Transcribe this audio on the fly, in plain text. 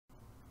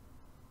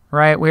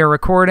Right, we are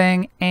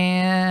recording,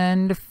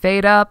 and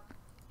fade up,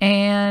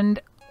 and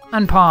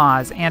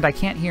unpause, and I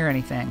can't hear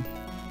anything.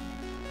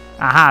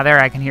 Aha, there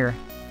I can hear.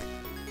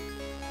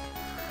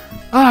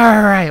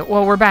 Alright,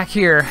 well, we're back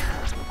here.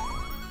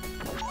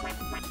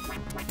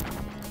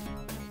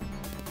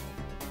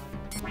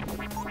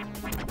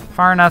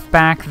 Far enough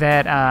back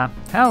that,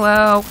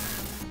 hello!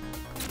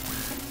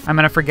 I'm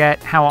gonna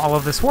forget how all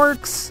of this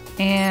works,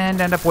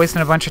 and end up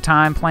wasting a bunch of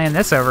time playing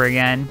this over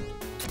again.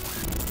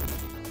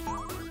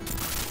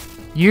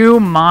 You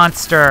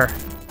monster!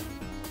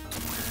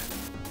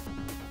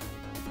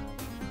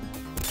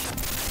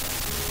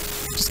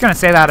 Just gonna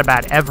say that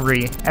about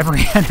every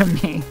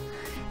enemy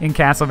in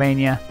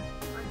Castlevania.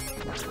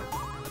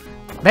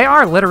 They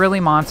are literally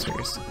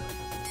monsters.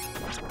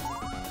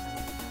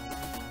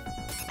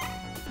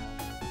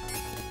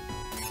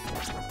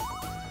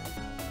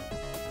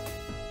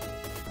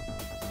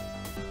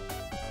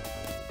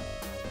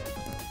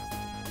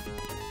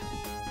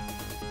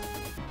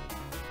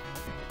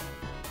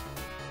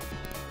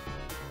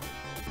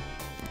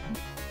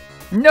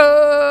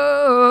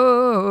 No!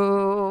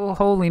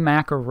 Holy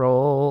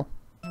mackerel.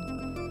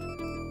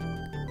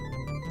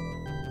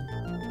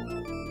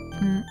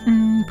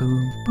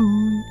 Boom,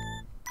 boom.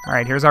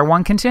 Alright, here's our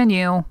one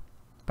continue.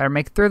 Better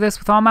make it through this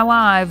with all my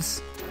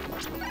lives.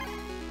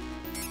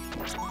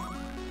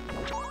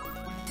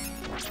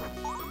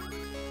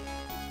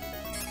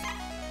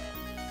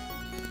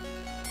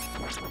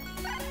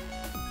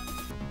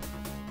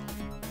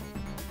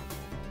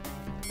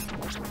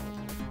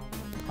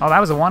 Oh, that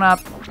was a one-up.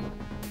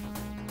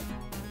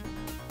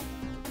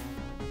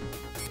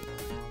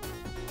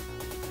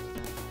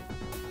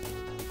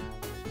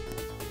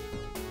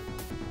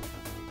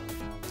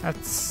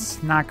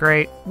 That's not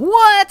great.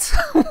 What?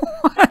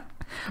 What?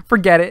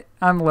 Forget it.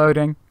 I'm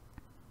loading.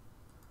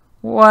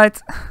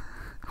 What?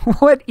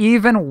 What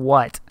even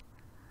what?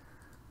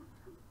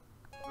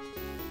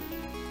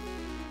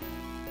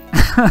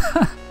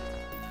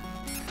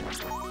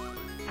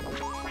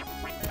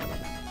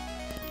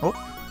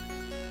 Oh.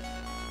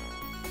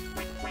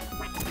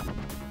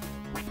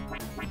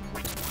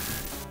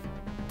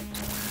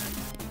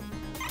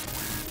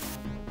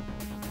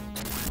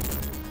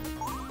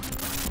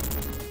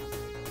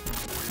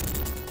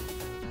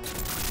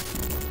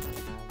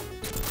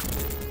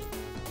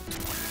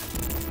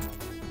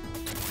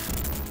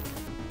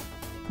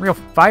 Real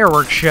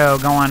fireworks show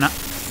going up,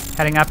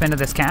 heading up into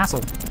this castle.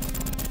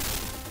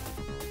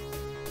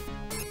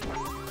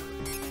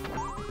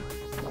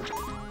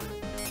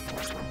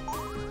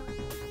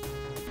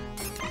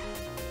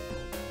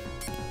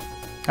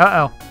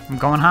 Uh-oh, I'm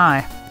going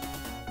high.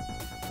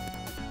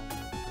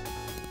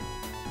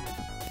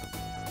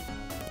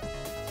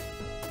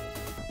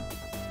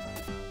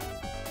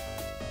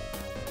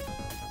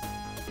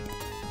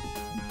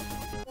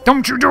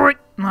 Don't you do it!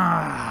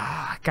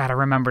 Ah, gotta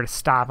remember to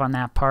stop on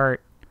that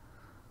part.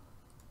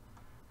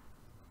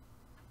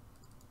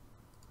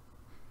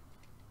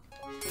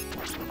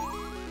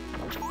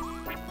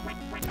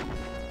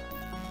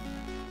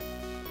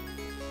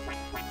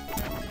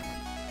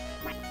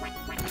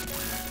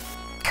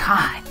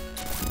 God.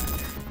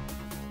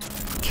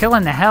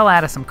 Killing the hell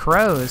out of some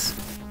crows.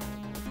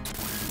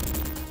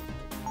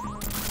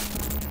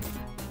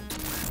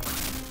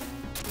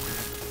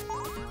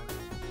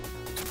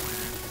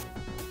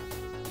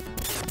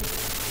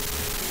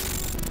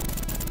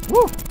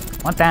 Woo!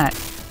 Want that.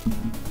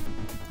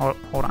 Oh,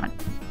 hold on.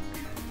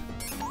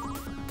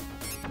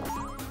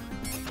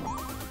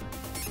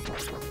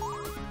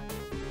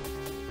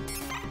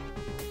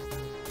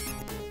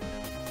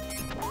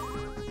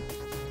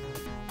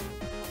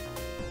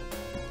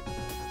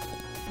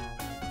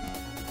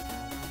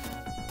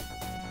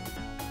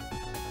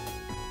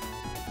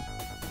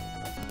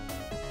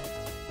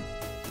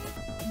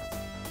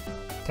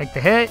 Take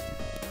the hit.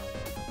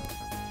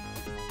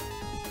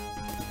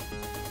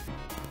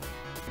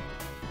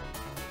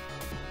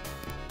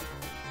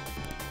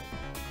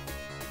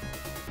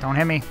 Don't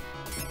hit me.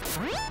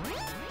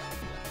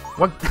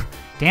 What?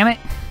 Damn it.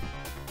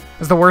 That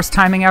was the worst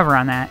timing ever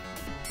on that.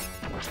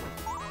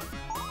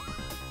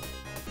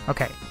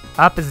 Okay.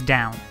 Up is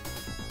down.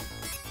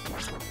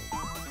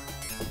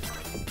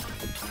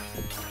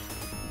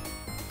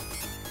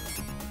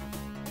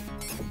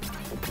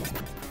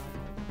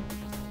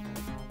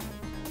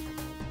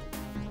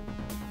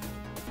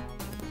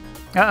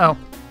 Uh-oh.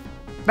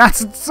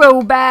 That's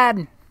so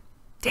bad.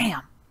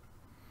 Damn.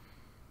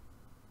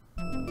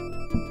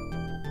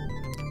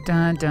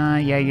 Dun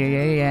dun.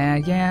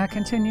 Yeah.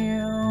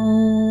 Continue.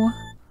 Oh,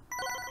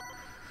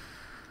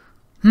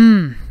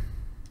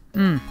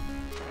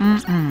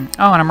 and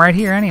I'm right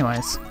here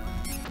anyways.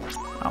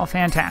 Oh,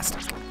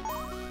 fantastic.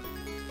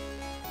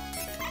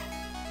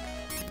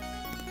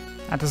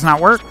 That does not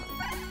work.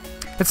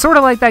 It's sort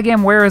of like that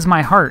game, Where Is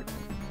My Heart?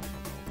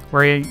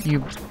 Where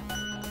you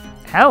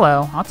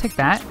hello, I'll take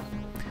that.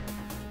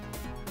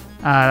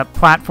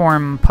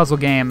 Platform puzzle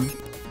game.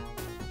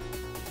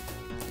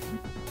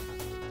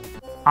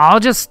 I'll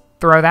just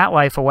throw that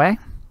life away.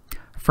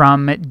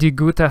 From Die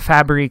Gute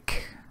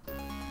Fabrik.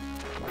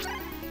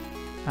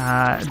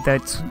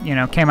 that, you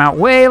know, came out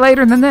way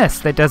later than this,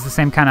 that does the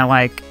same kind of,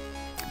 like,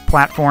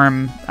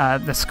 platform.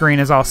 The screen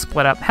is all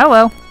split up.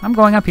 Hello, I'm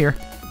going up here.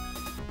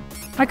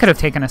 I could have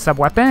taken a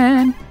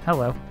sub-weapon.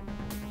 Hello.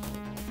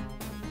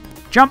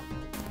 Jump!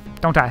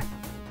 Don't die.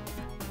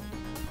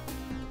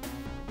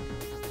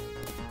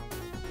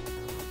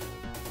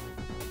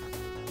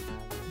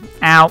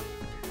 Ow.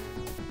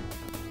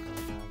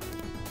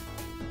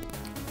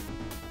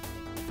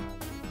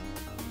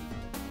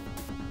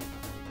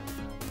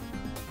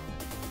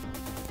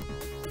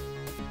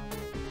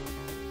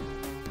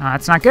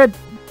 That's not good.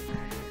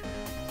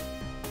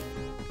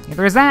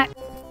 Neither is that.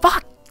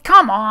 Fuck!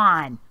 Come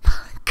on!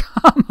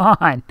 Come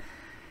on!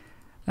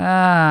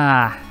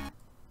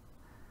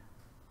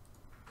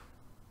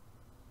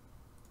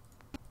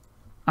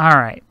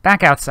 Alright,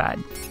 back outside.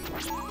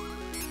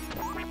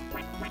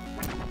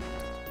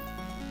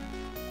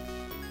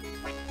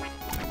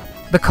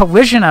 The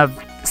collision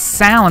of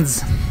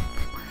sounds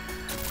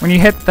when you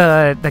hit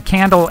the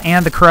candle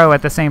and the crow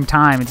at the same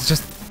time, it's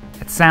just,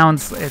 it's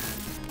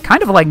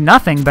kind of like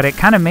nothing, but it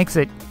kind of makes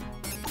it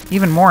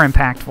even more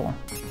impactful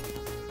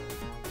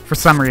for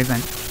some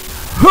reason.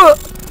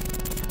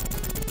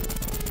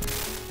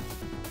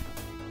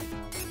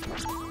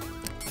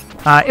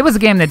 It was a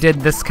game that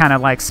did this kind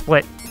of like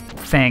split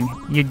thing.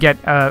 You'd get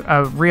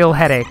a real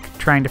headache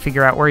trying to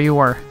figure out where you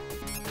were.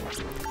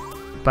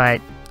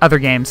 But other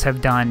games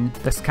have done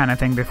this kind of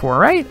thing before,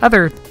 right?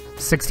 Other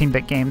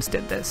 16-bit games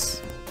did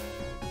this.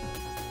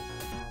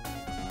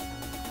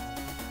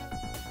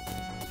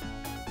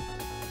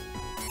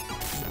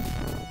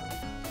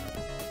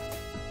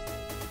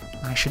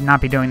 I should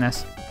not be doing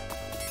this.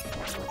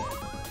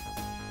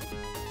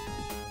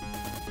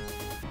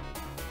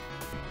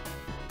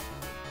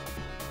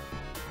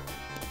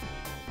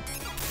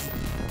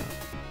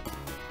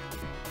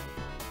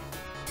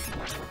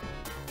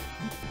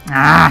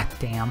 Ah,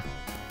 damn.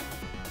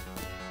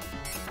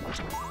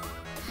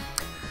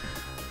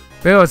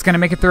 Boo, it's gonna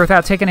make it through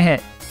without taking a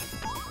hit.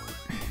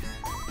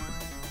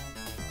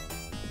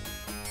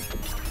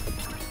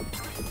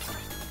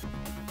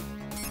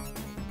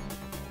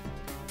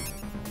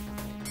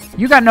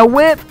 You got no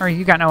whip, or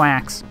you got no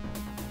axe?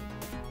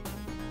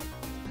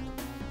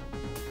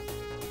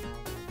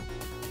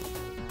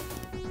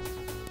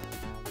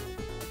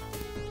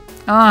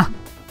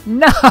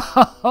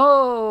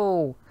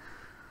 No!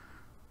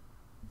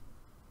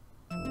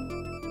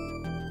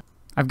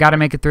 I've got to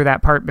make it through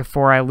that part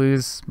before I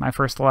lose my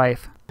first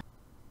life.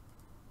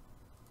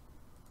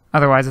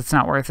 Otherwise, it's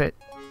not worth it.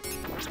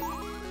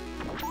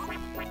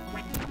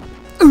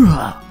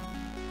 Ugh.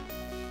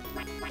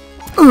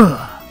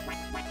 Ugh.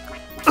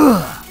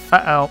 Ugh.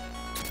 Uh-oh.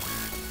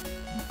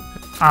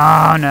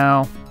 Oh,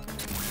 no.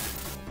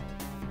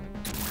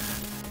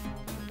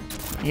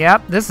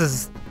 Yep, this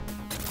is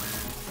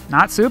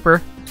not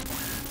super.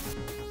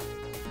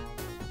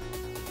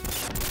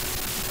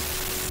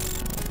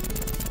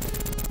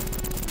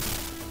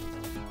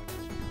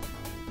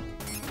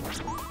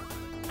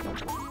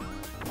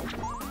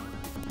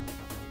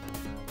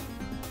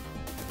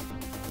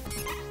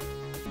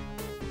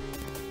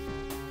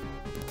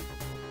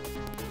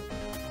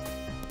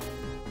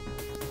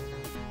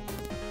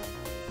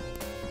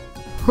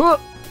 Huh.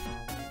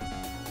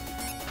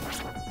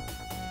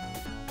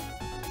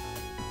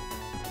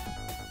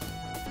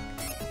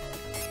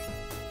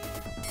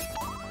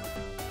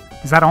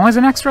 Is that always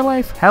an extra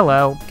life?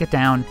 Hello, get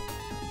down.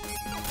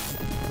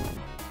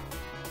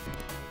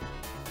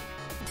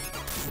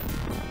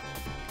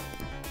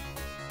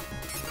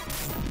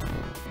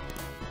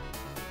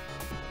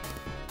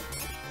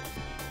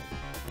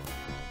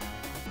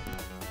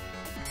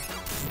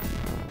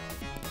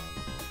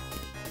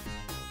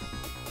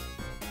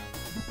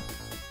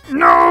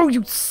 No,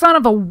 you son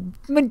of a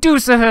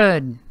Medusa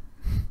hood!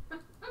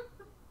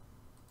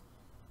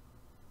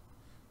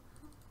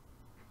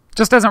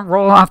 Just doesn't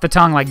roll off the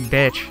tongue like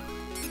bitch.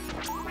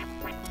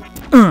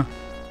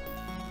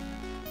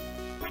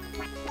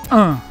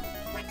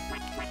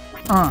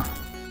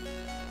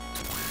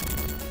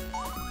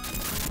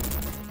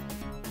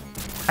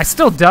 I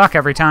still duck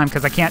every time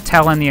because I can't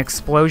tell in the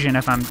explosion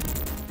if I'm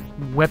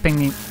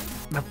whipping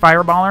the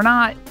fireball or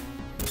not.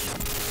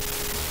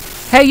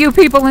 Hey, you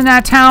people in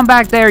that town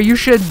back there, you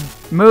should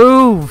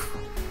move.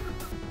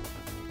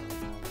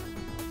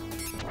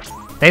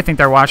 They think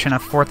they're watching a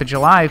 4th of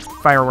July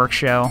fireworks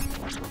show.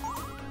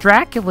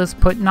 Dracula's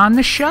putting on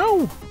the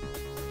show.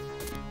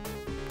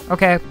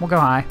 Okay, we'll go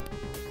high.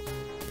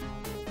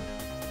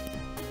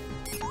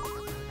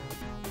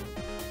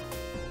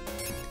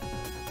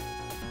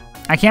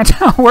 I can't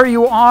tell where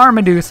you are,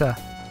 Medusa.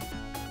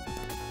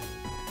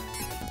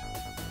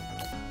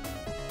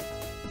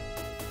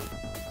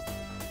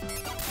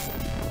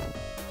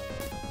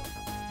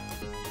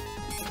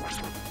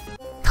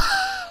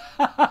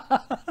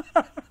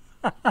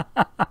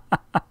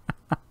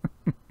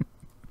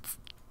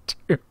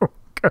 Too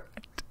good.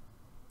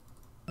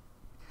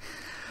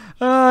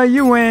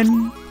 You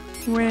win.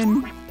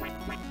 Win.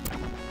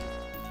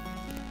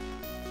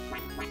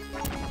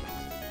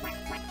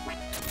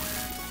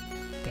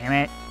 Damn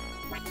it.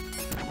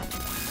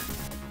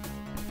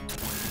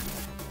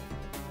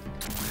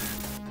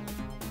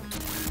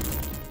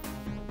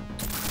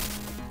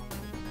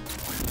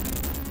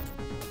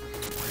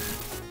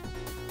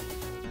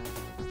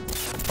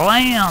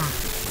 Blam!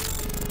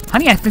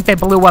 Honey, I think they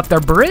blew up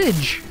their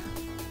bridge.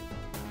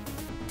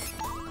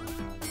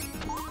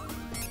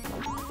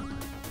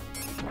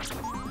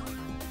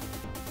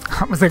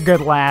 That was a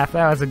good laugh.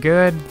 That was a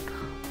good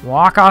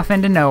walk off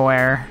into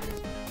nowhere.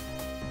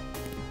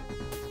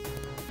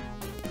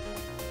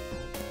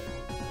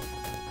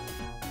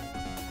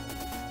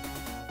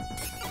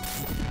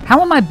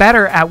 How am I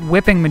better at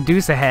whipping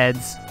Medusa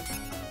heads?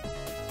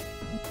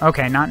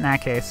 Okay, not in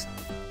that case.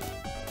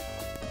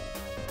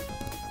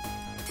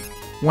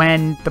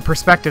 When the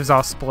perspective's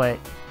all split.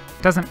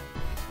 Doesn't...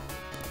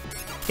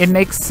 It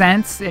makes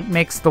sense. It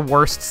makes the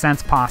worst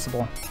sense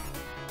possible.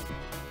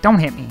 Don't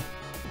hit me.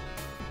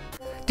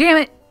 Damn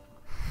it!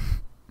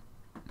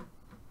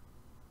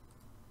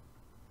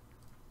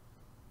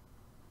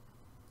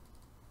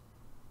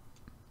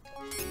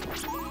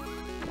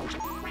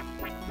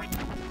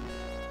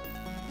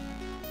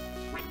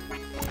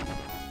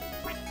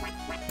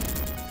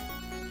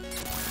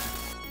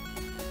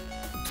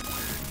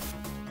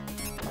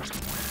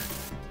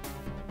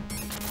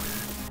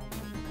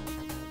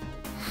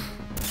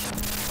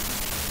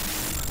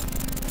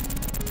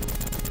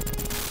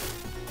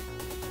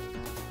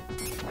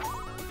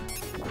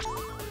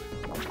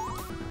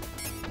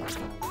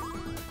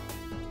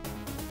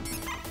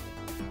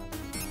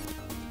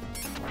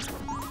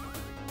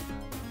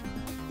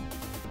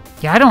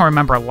 Yeah, I don't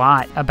remember a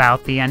lot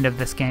about the end of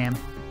this game.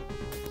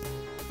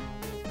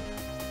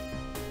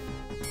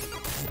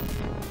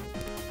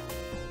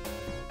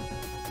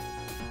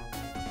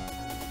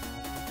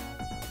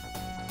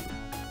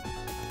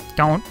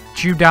 Don't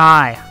you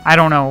die. I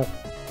don't know.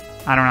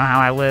 I don't know how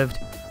I lived.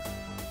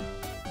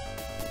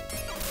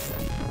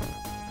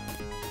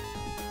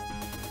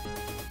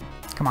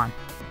 Come on.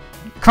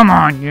 Come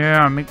on,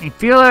 yeah, make me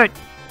feel it.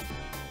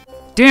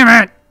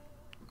 Damn it!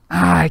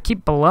 Ah, I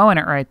keep blowing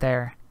it right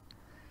there.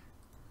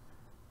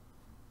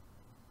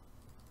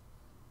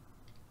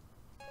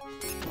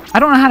 I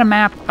don't know how to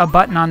map a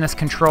button on this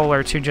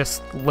controller to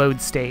just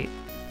load state.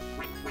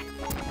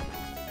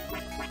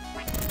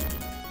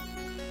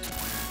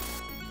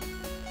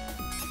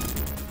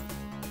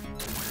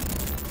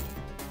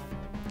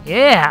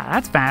 Yeah,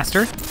 that's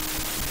faster.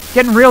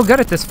 Getting real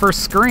good at this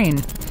first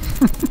screen.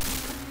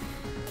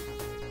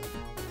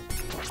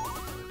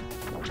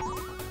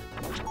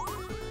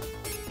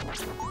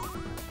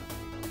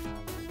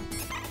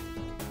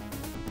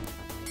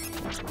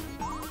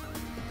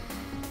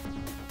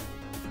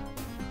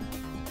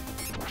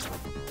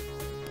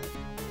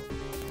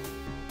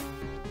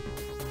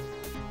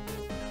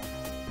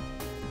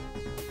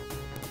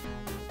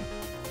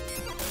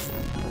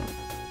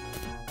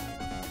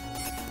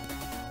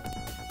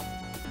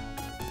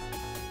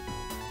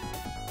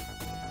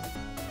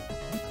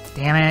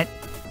 Damn it.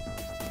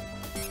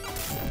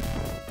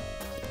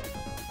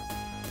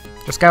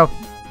 Just go.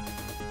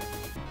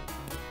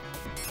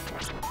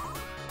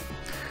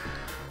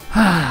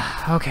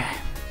 Okay.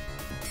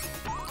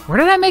 Where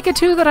did I make it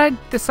to that I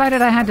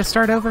decided I had to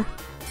start over?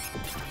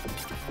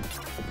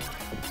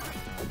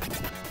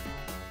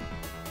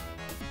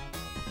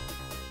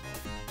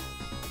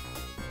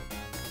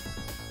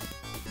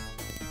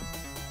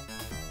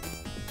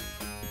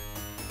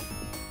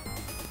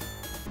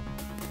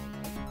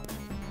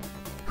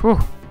 Whew.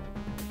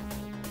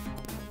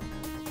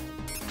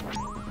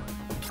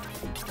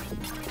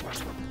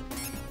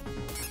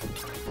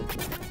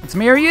 It's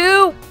me or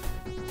you?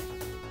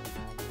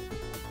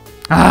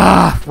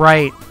 Ah,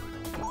 right.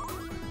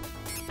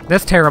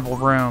 This terrible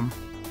room.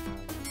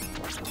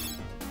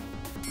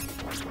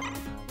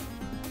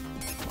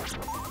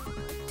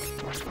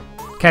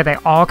 Okay, they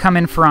all come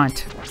in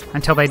front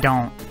until they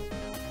don't.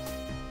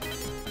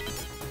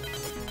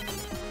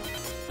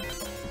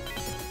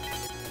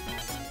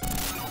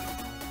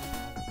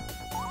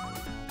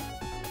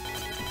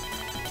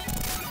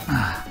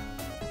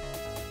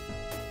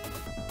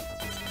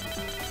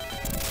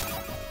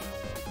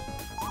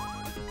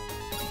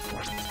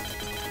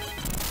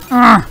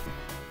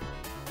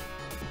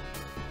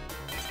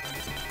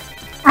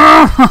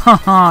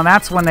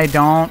 That's when they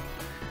don't.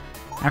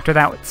 After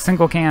that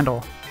single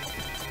candle.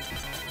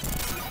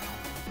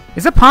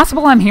 Is it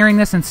possible I'm hearing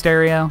this in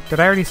stereo? Did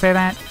I already say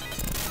that?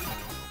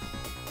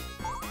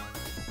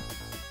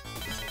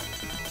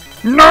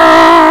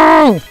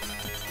 No!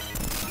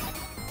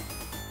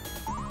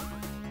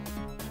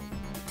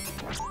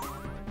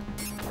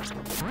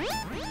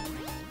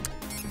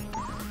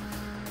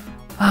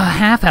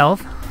 Half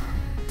health.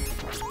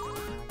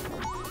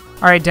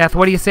 Alright, Death,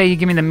 what do you say you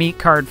give me the meat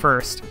card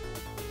first?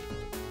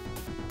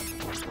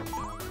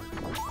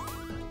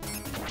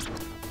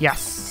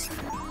 Yes.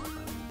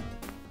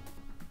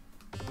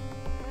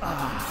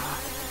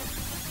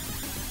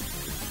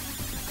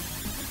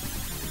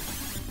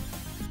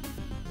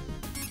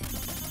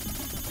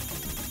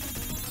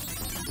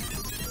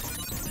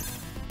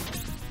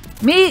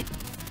 Meat!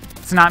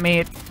 It's not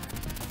meat.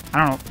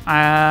 I don't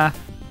know.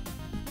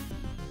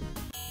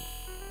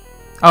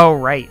 Oh,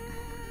 right.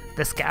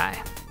 This guy.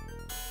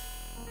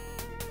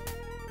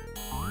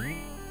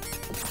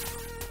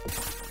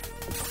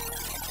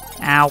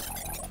 Ow.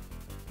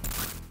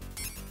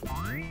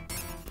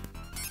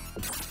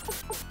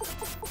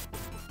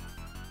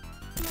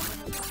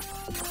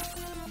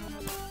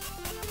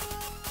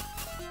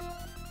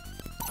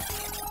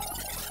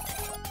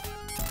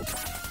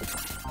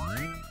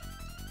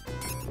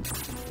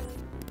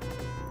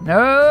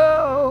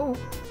 No!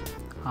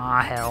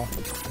 Aw, hell.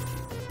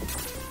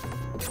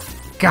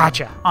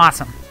 Gotcha.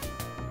 Awesome.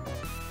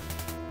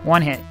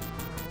 One hit.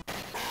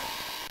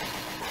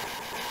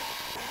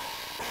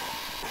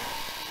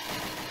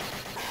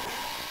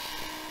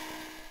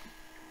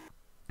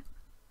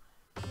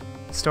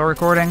 Still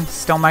recording.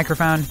 Still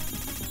microphone.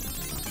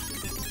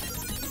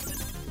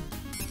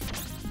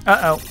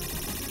 Uh-oh.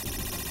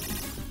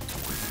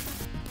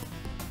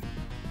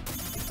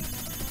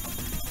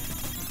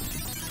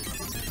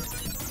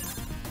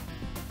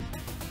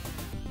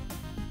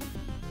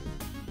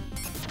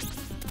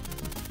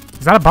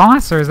 Is that a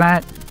boss, or is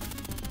that...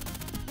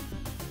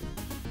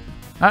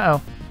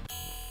 Uh-oh.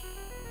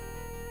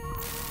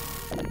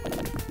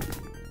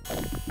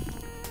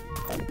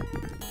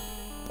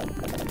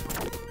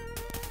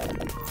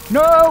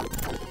 No!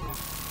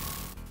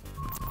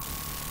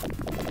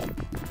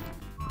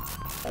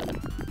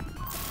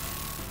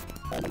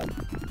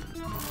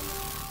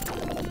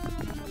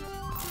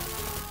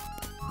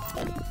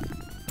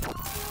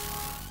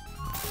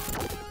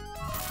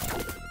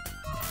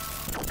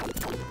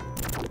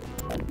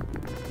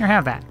 Here,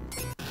 have that.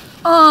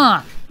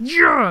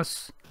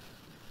 Yes!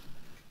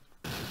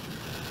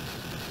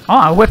 Oh,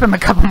 I'll whip him a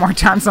couple more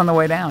times on the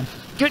way down.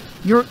 Get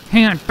your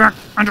hand back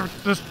under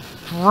this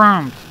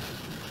ground.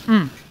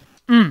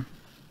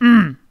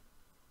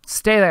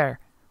 Stay there.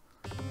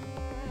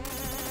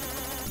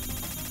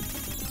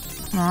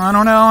 Oh, I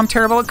don't know, I'm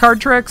terrible at card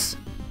tricks.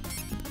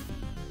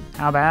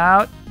 How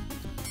about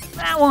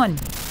that one?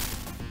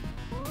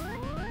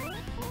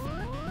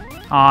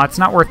 Aw, it's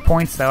not worth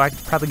points, though. I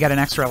could probably get an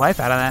extra life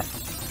out of that.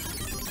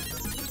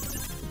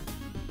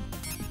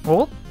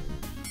 Oh.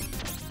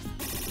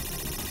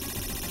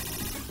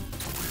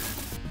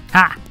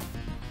 Ha!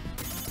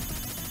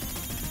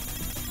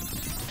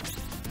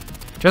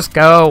 Just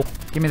go.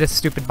 Give me this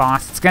stupid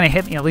boss. It's gonna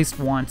hit me at least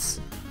once.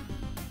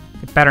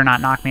 It better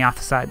not knock me off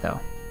the side, though.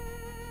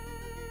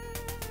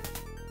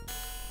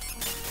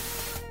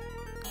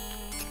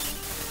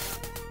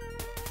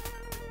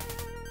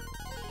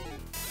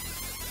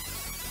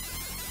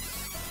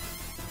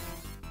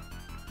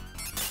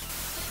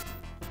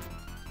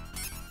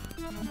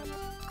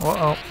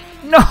 Uh-oh.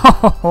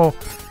 No!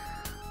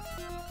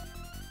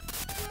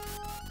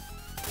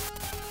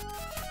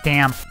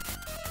 Damn.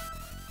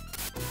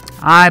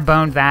 I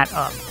boned that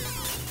up.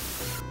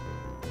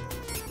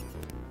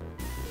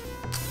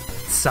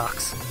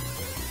 Sucks.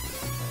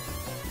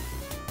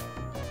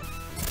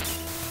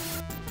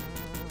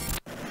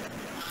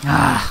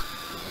 Ah.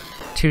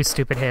 2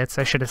 stupid hits.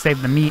 I should have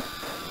saved the meat.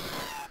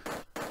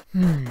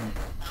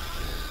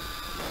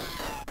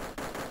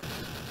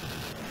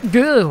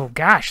 Oh,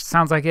 gosh.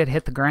 Sounds like it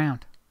hit the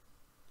ground.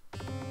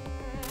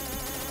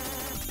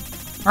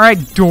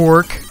 Alright,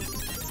 dork.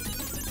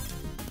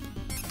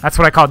 That's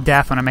what I call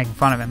death when I'm making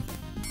fun of him.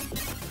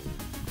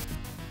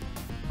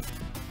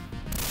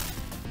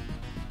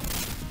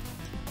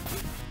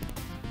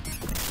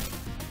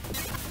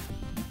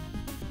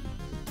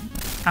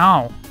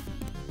 Oh.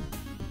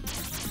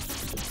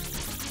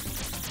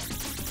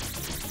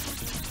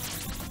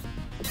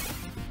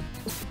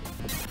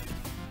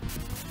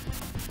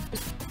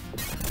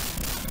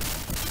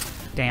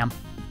 Damn.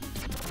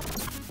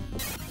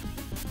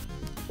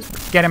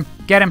 Get him!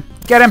 Get him!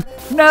 Get him!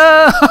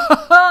 No!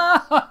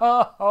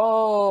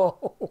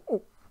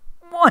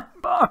 1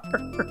 bar!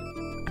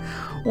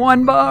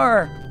 1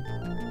 bar!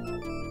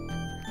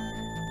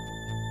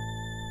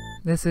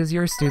 This is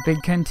your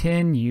stupid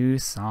continue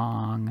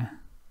song.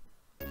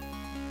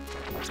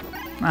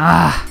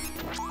 Ah!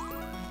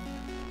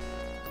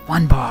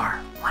 1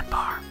 bar! 1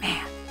 bar,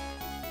 man.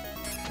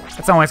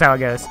 That's always how it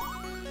goes.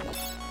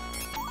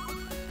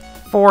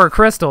 4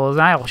 crystals,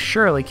 I'll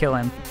surely kill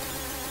him.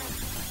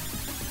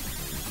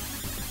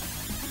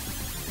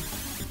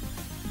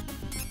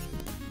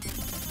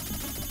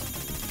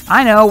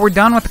 I know, we're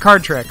done with the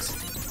card tricks.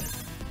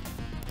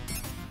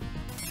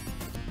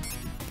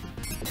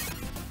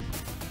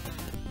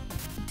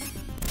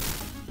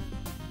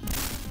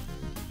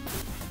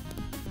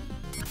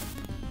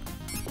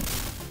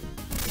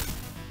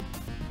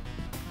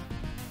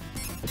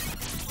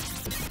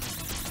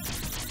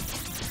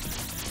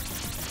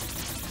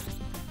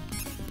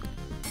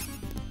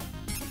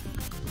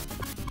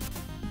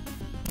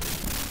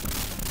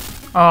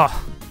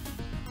 Oh.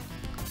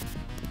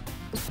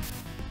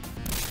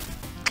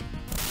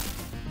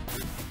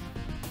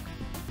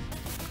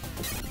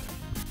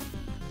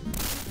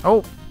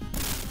 Oh.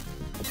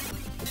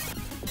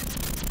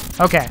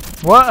 Okay.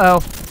 Whoa.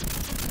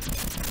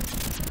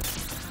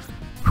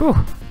 Whew.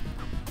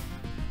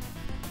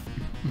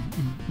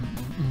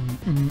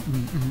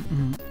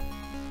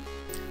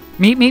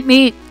 Meat, meat,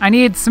 meat. I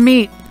need some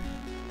meat.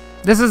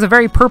 This is a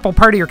very purple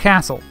part of your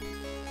castle.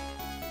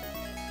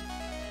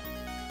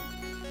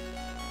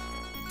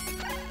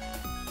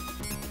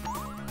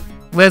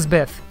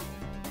 Lisbeth,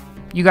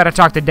 you gotta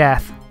talk to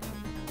Death.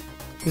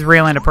 He's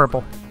real into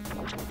purple.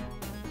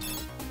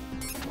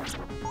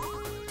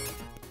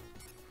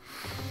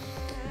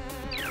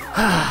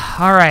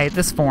 Alright,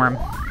 this form.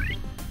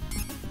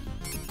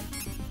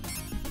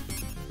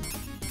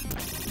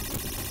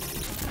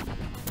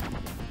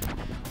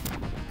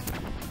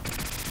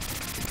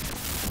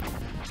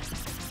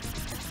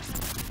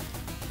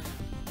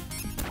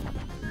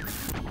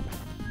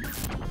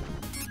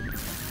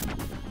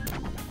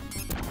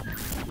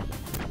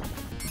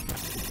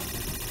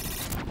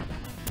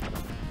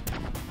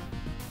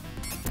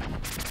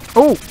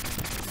 Oh!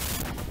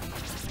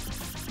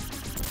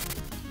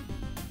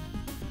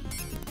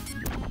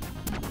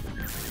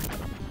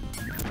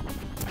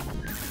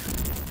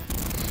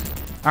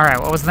 Alright,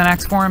 what was the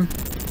next form?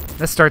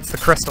 This starts the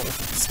crystal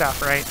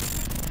stuff, right?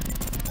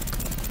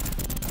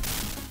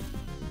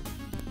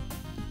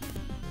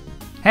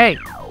 Hey!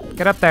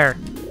 Get up there.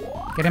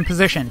 Get in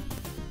position.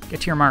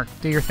 Get to your mark.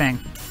 Do your thing.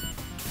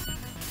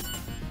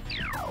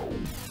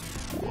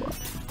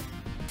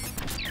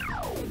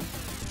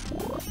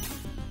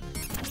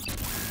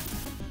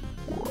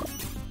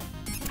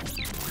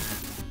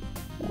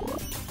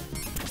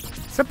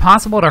 Is it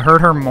possible to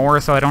hurt her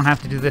more so I don't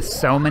have to do this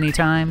so many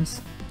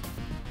times?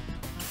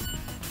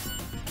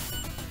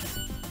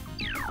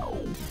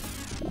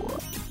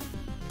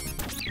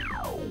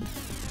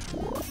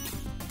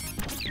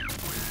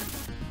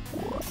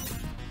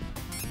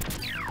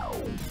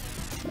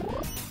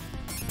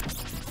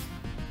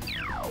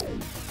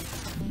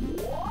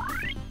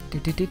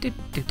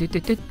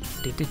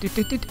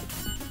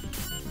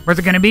 Where's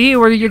it gonna be?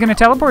 Where are you gonna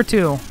teleport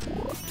to?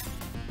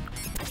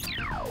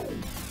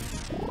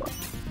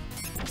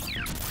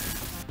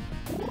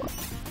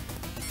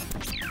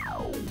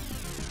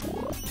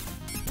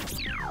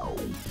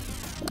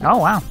 Oh,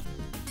 wow.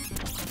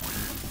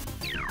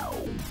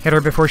 Hit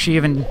her before she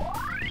even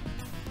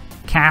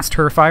cast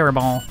her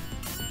fireball.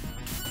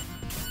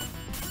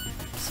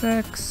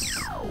 6.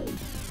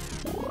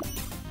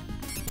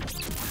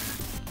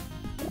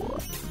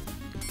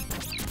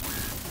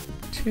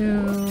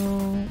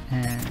 2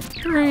 and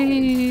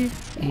 3,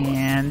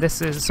 and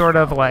this is sort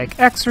of like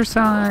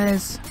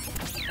exercise.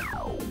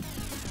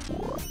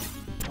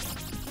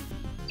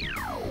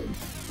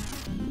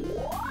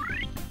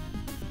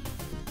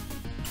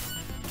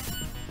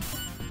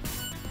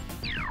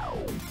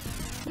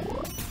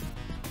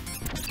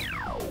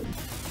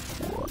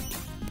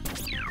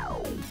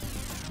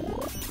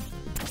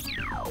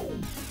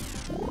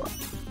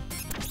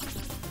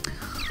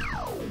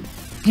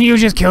 Can you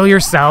just kill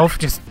yourself?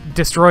 Just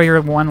destroy your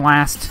one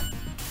last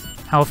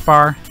health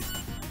bar.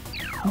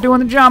 I'm doing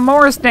the John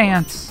Morris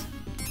dance.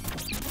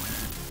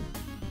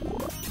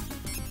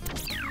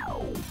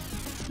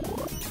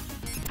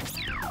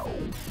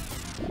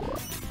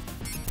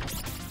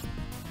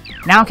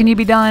 Now can you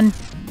be done?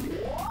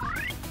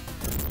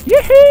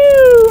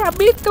 Yoo-hoo! I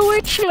beat the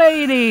witch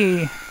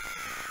lady!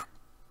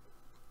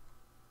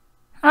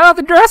 Oh,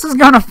 the dress is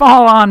gonna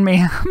fall on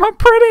me. I'm a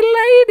pretty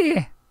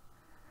lady.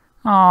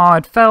 Oh,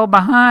 it fell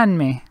behind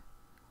me.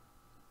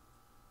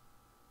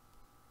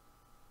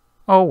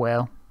 Oh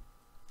well.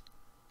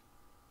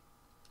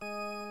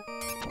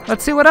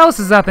 Let's see what else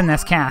is up in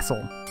this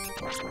castle.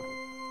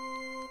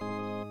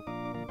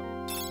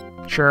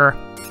 Sure.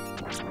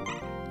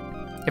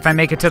 If I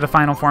make it to the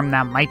final form,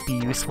 that might be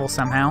useful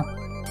somehow.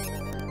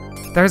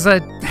 There's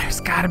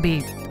gotta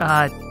be,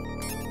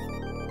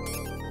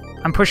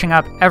 I'm pushing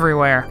up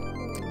everywhere.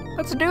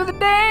 Let's do the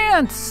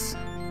dance!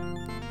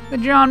 The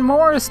John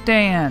Morris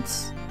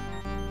dance.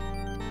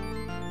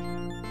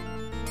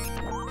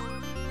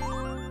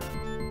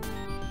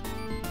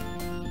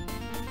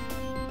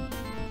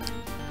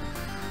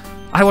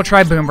 I will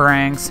try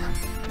boomerangs.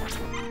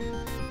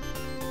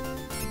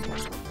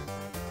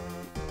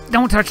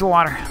 Don't touch the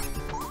water.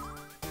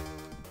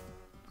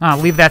 I'll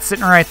leave that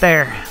sitting right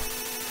there.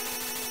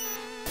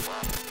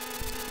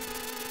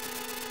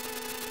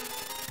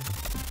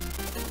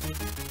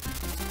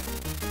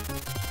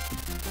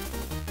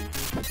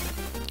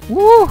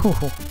 Woo!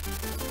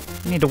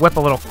 Need to whip a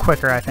little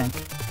quicker, I think.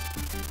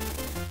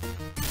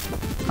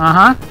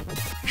 Uh-huh.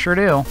 Sure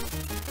do.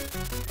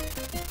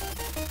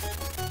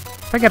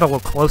 If I get a little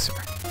closer.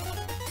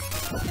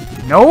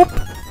 Nope!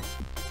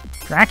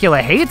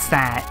 Dracula hates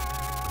that.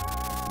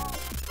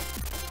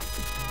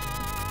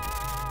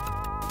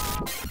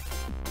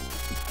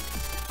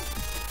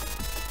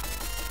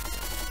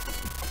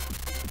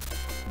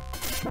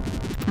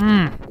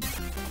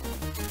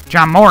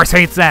 John Morris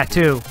hates that,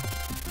 too.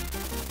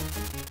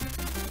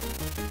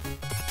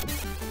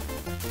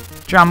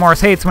 John Morris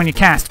hates when you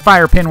cast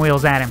fire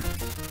pinwheels at him.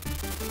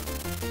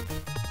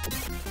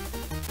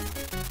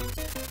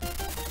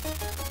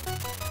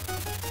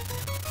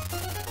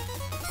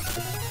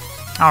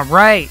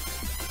 Alright.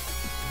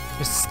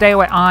 Just stay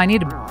away. Oh, I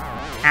need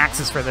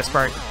axes for this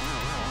part.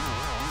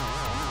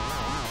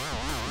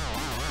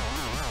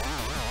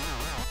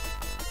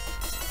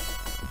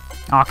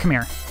 Oh, come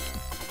here.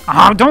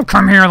 Oh, don't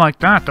come here like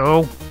that,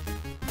 though.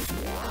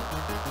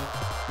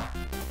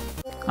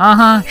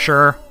 Uh-huh,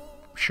 sure.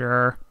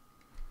 Sure.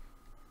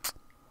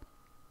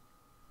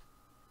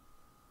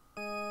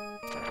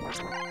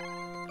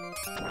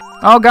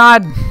 Oh,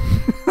 God.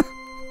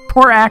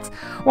 Poor axe.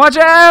 Watch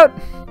out!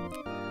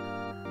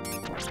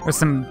 There's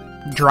some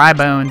dry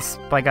bones,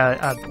 like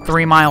a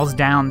 3 miles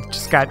down,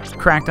 just got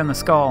cracked in the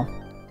skull.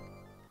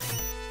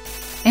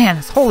 And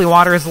this holy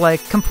water is,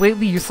 like,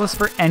 completely useless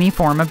for any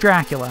form of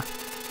Dracula.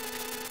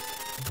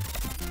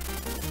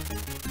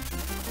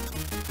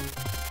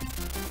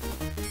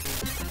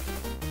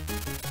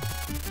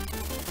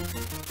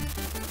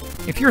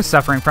 If you're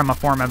suffering from a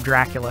form of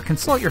Dracula,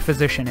 consult your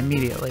physician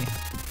immediately.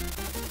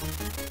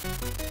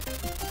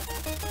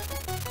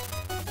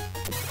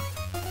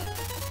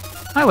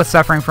 I was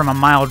suffering from a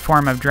mild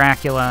form of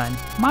Dracula, and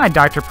my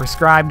doctor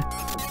prescribed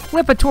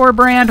Lipitor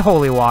brand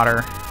holy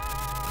water.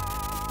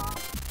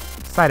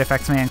 Side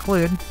effects may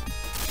include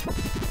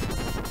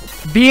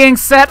being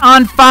set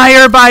on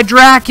fire by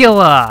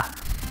Dracula.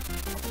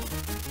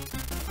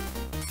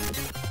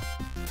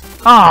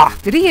 Oh,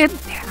 did he hit?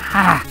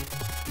 Ah.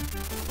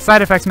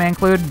 Side effects may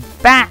include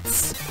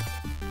bats.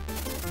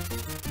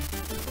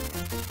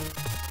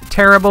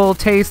 Terrible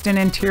taste in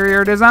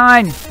interior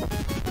design.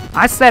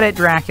 I said it,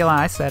 Dracula.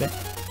 I said it.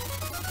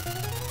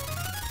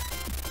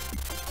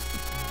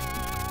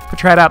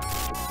 Put your head up.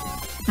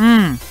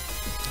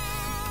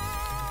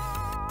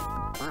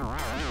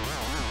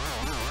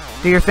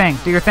 Do your thing.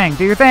 Do your thing.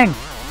 Do your thing.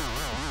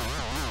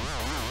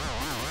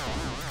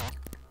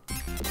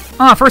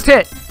 Ah, first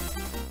hit.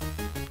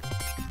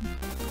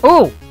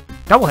 Oh,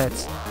 double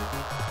hits.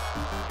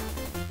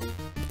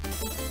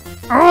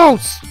 Oh,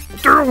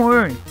 stay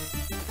away.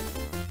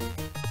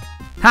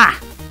 Ha!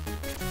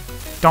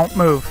 Don't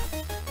move.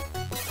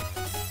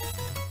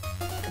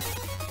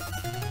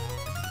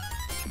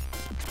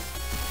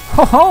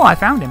 Ho ho, I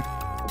found him.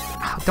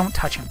 Oh, don't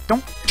touch him.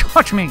 Don't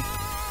touch me.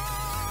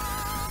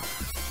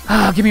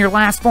 Oh, give me your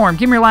last form.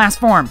 Give me your last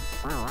form.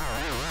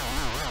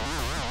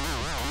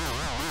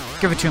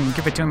 Give it to me.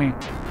 Give it to me.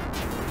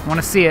 I want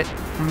to see it.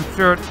 I'm gonna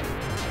throw it.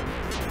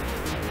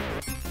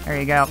 There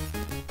you go.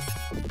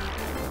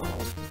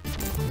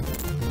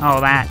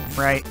 Oh, that.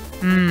 Right.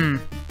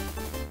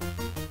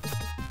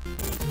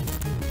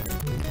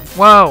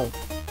 Whoa.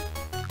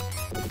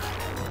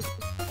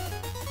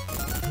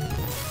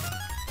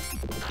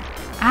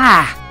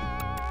 Ah.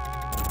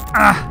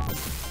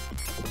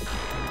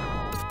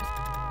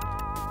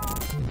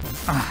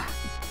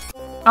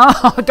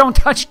 Oh, don't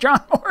touch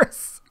John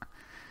Morris.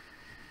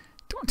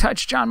 Don't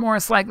touch John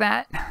Morris like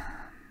that.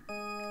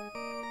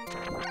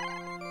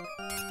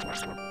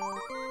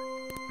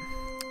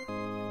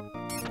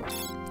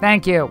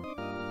 Thank you.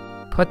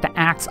 Put the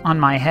axe on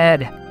my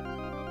head.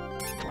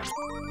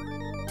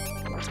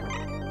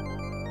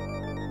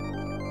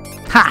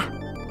 Ha!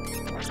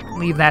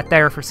 Leave that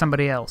there for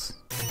somebody else.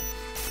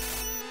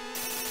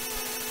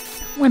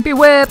 Wimpy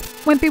whip!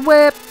 Wimpy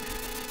whip!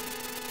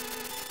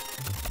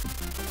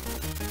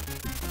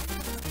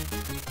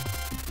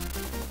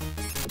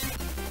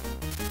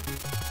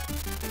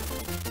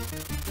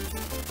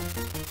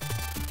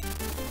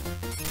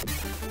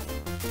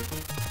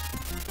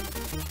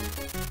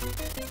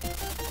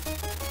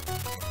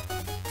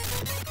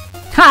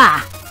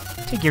 Ha!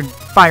 Take your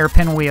fire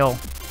pinwheel.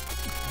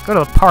 Go to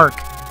the park.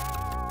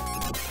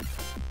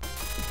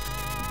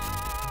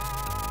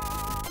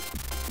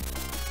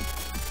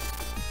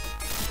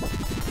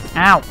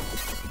 Ow.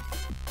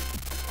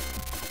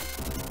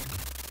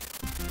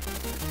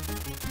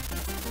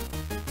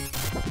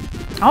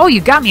 Oh,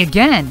 you got me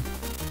again.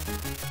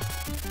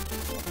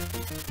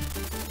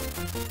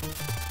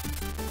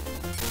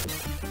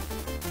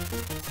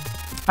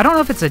 I don't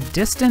know if it's a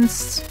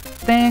distance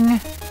thing,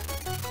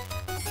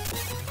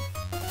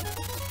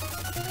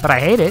 but I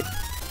hate it.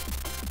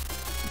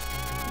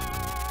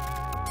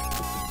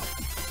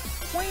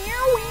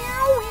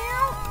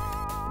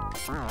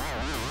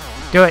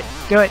 Do it.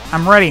 Do it.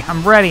 I'm ready.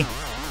 I'm ready.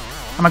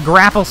 I'm a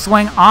grapple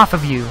swing off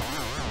of you.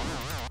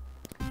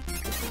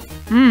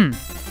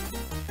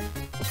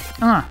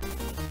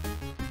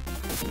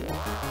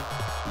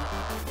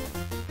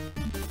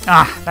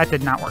 Ah, that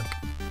did not work.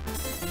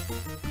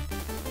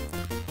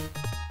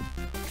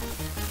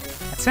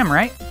 That's him,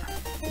 right?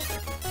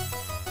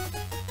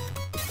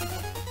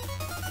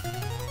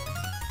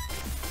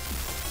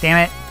 Damn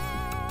it.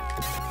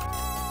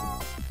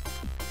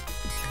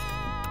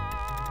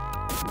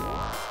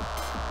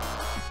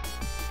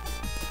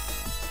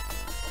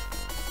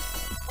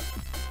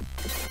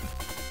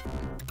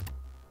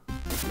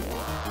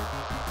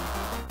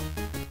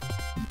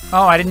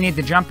 Oh, I didn't need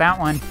to jump that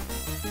one.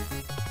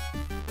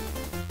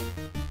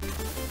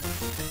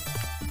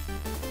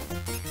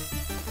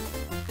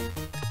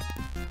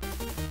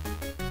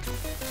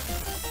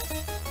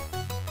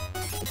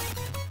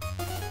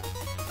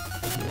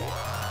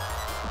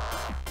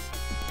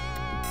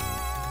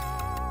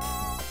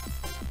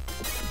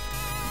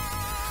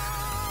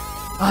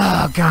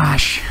 Oh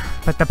gosh,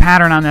 but the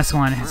pattern on this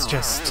one is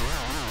just,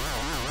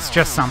 it's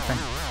just something.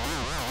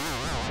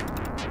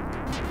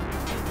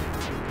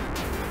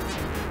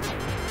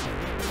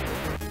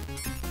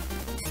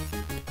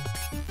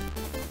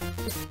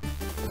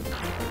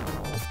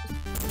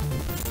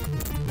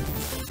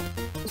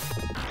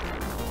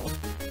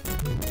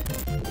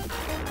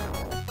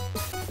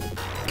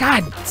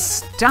 God,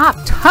 stop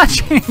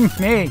touching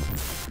me!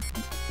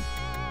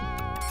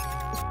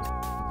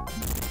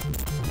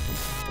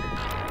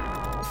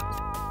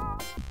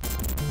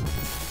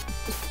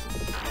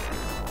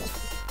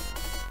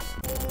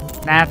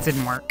 That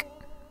didn't work.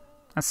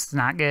 That's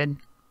not good.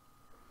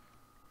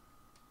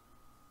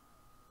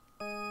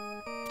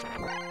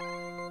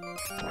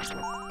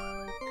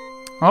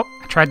 Oh,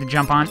 I tried to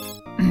jump on.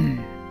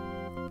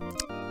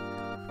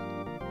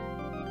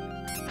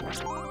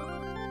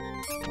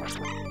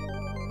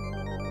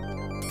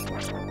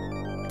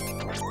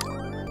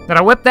 Did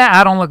I whip that?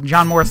 I don't look.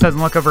 John Morris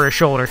doesn't look over his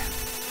shoulder.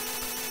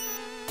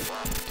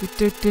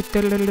 Did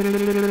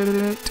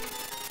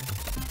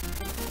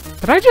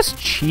I just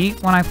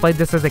cheat when I played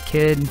this as a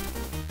kid?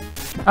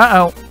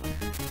 Uh-oh.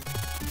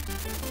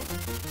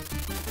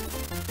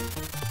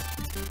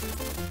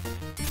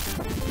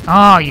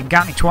 Oh, you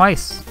got me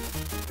twice.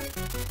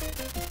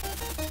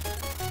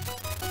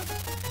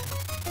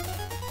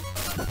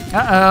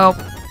 Uh-oh.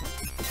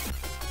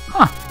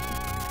 Huh.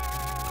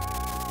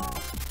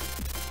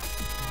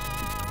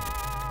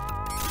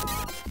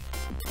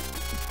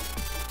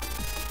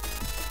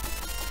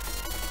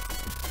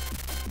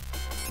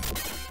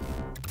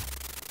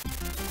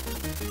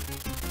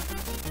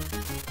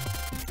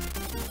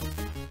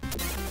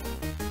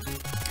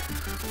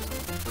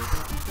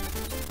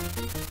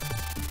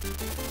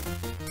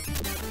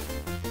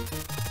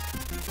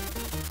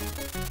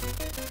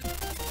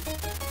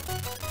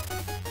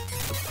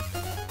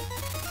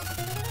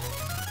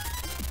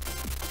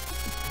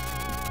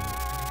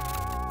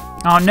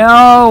 Oh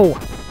no!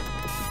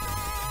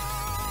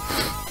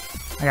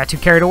 I got too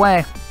carried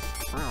away.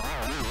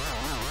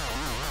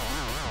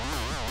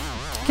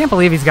 Can't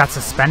believe he's got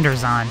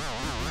suspenders on.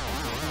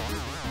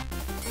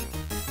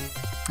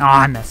 Oh,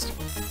 I missed.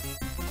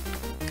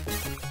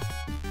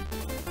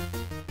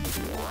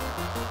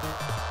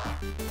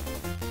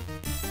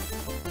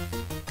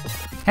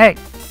 Hey!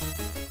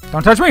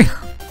 Don't touch me!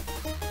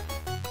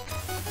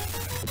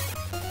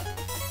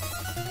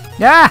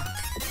 Yeah!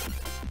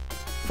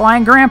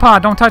 Flying Grandpa,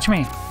 don't touch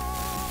me.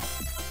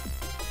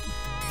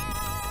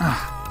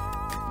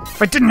 Ugh.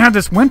 If I didn't have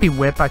this wimpy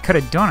whip, I could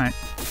have done it.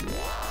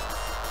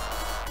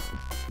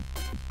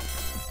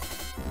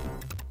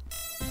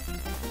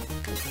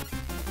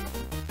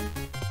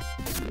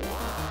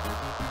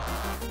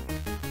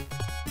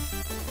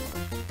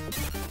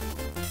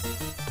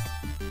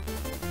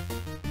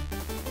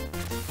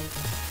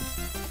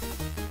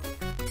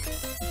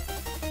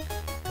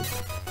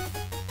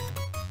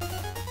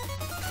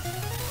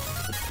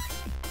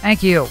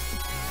 Thank you.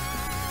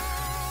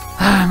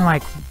 I'm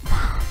like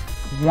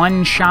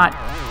one shot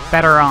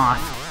better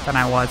off than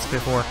I was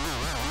before.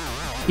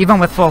 Even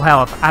with full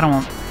health, I don't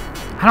know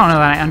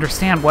that I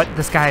understand what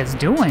this guy is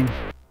doing.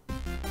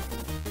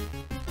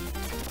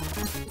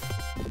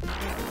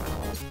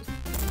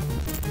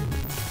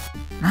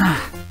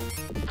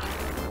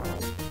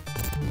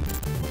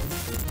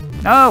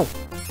 No.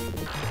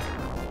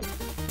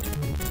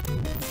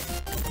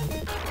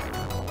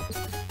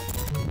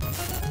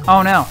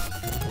 Oh no.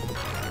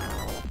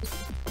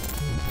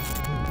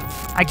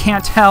 I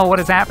can't tell what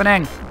is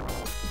happening.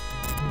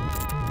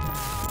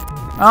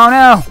 Oh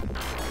no!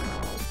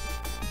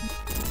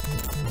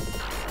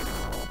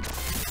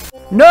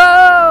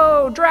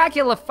 No!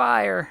 Dracula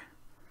fire!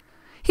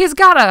 He's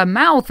got a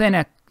mouth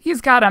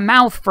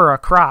for a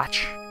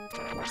crotch.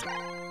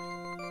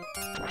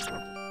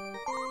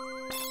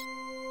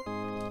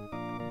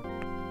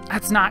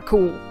 That's not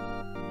cool.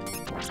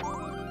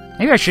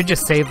 Maybe I should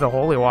just save the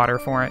holy water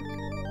for it.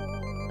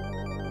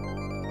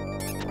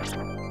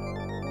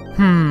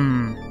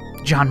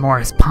 John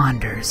Morris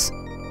ponders.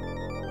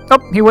 Oh,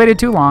 he waited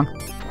too long.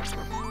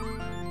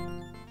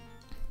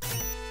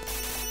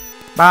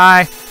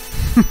 Bye.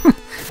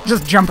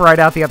 Just jump right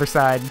out the other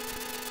side.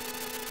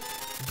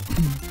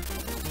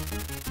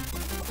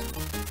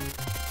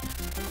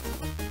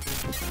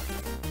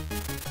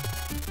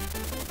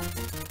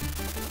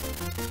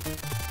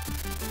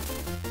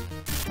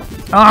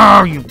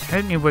 Oh, you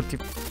hit me with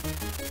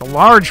the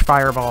large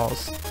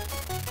fireballs.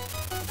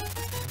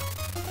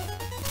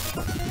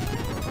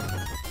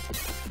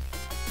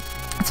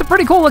 It's a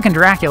pretty cool looking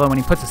Dracula when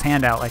he puts his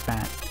hand out like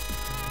that.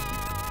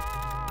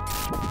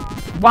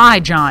 Why,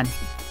 John?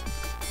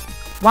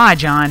 Why,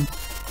 John?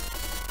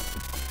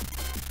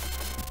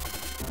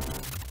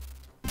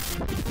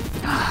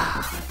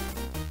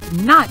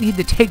 Did not need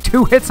to take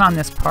 2 hits on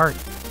this part.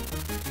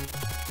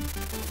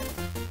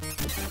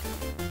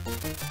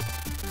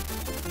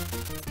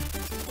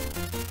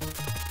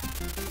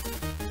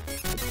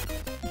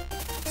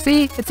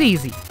 See? It's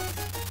easy.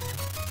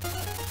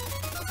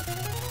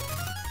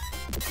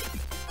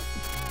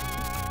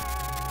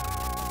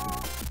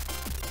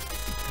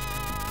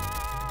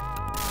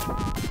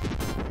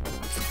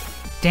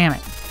 Damn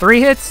it.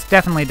 3 hits?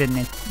 Definitely didn't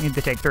need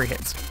to take 3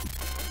 hits.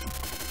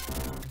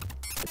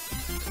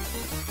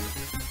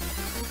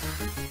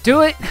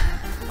 Do it!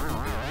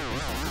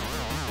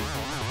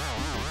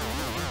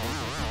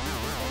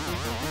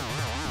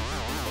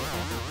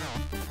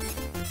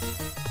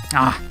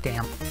 Ah,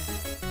 damn.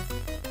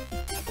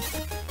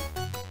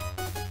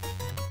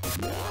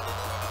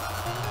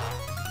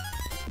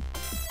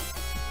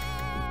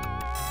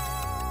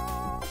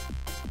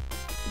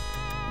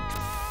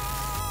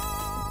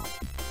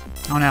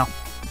 Oh no.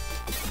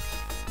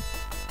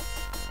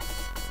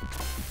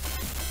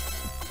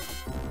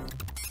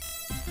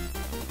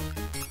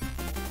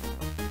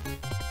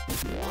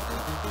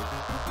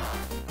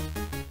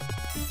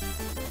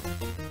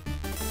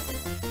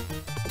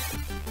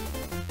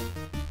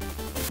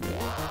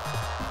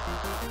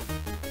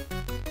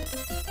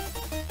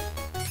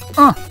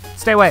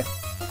 Stay away.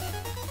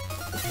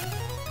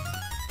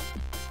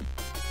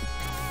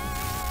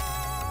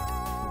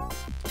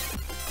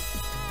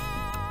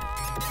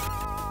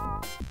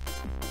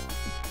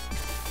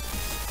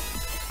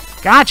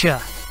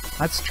 Gotcha!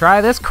 Let's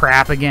try this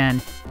crap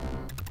again.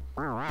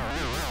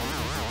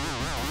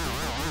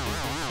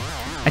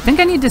 I think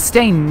I need to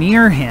stay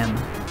near him.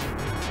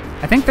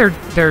 I think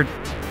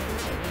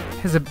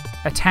his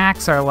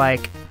attacks are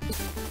like...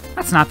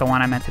 That's not the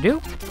one I meant to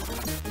do.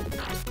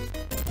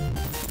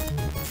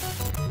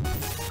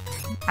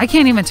 I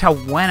can't even tell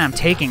when I'm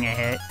taking a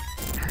hit.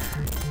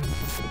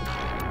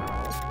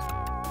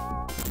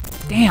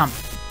 Damn.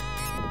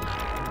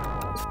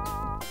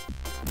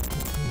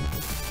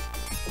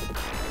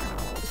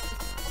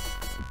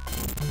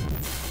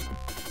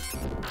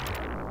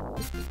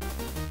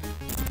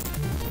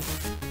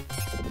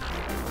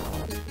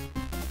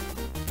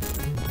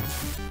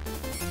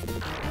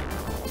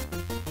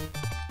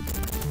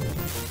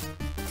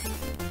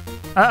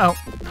 Uh-oh.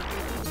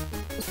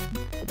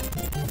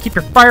 Keep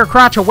your fire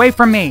crotch away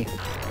from me!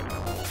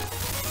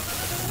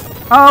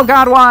 Oh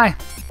god, why?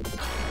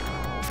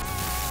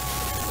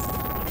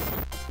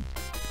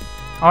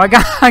 Oh, I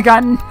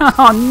got,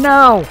 oh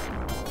no!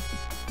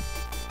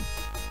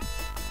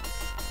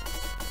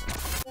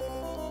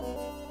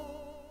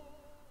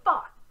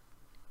 Fuck.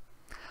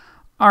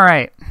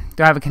 Alright,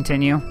 do I have a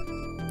continue?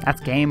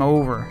 That's game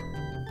over.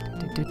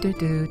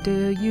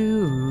 Do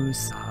you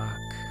suck?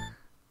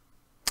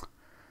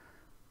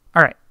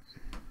 Alright.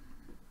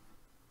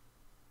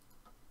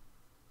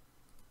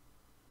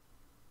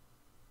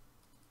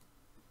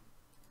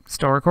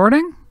 Still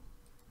recording?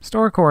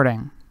 Still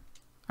recording.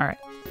 Alright.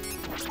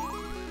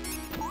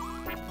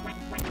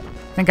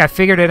 I think I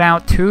figured it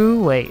out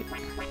too late.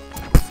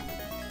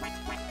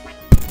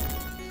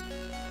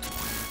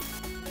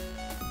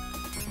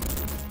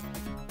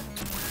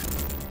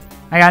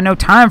 I got no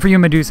time for you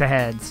Medusa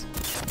heads.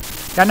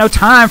 Got no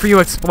time for you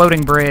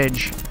exploding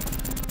bridge.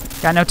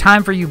 Got no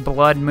time for you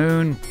blood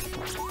moon.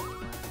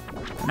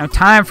 Got no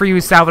time for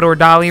you Salvador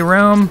Dali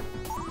room.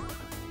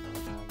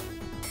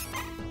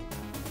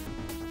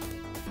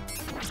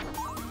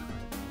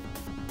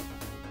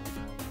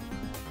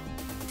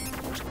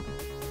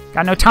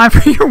 Got no time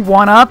for your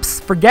one-ups.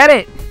 Forget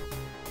it.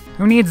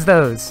 Who needs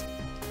those?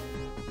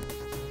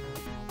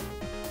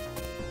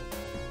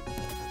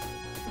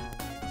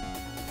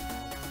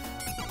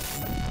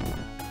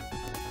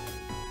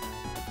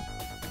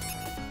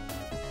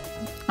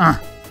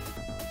 Got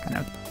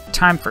no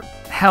time for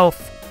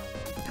health.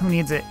 Who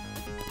needs it?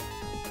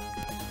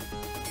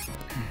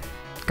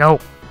 Go.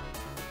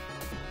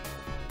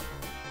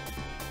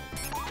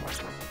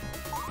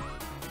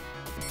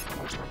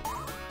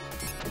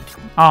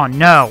 Oh,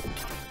 no.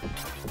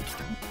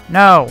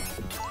 No.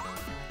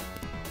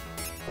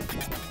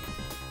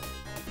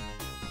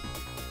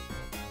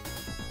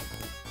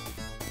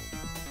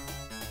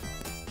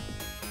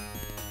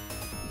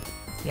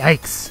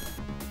 Yikes.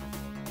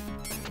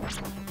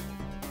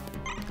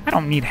 I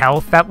don't need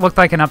health. That looked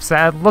like an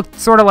upside. It looked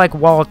sort of like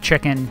wall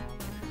chicken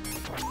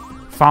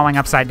falling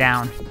upside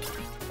down.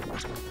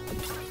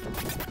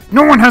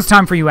 No one has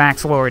time for you,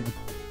 Axe Lord.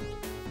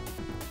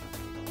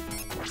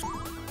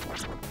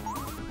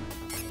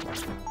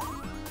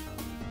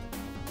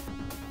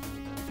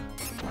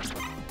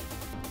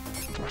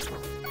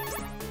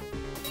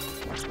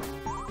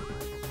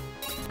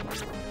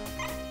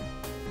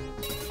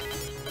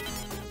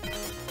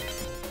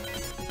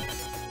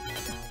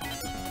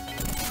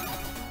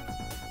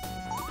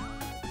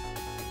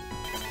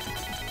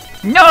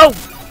 No!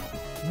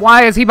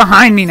 Why is he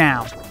behind me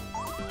now?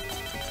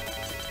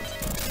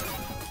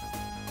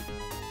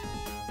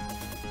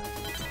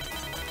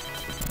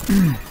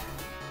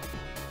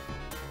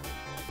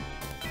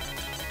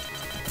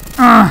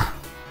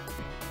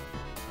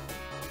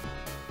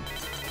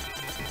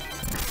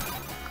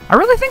 I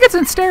really think it's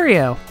in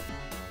stereo.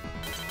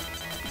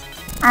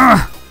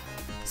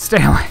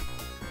 Stay away.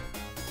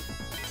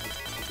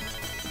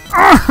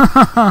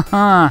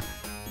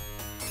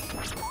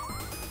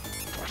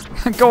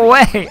 Go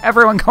away!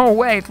 Everyone go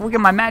away! Look at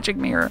my magic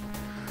mirror.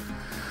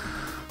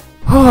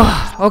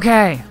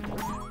 Okay.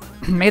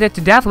 Made it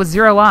to death with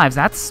 0 lives.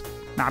 That's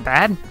not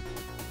bad.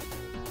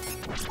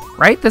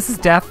 Right? This is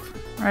death,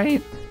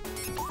 right?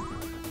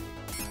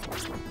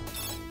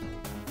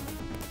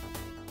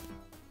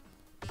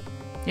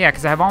 Yeah,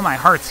 because I have all my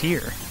hearts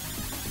here.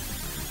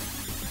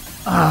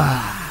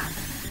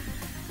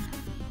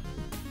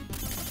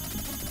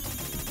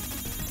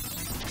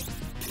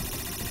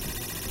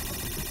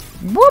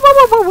 Woo woo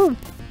woo woo woo!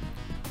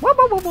 Woo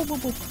woo woo woo woo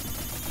woo!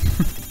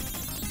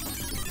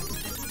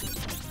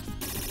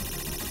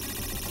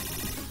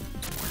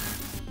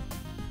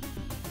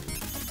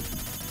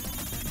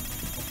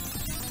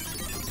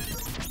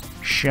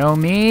 Show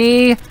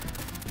me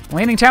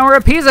Leaning Tower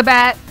of Pisa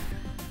bat!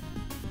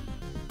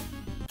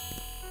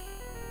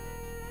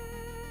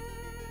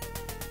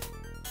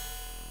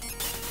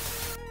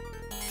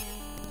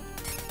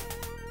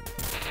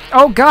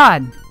 Oh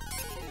god!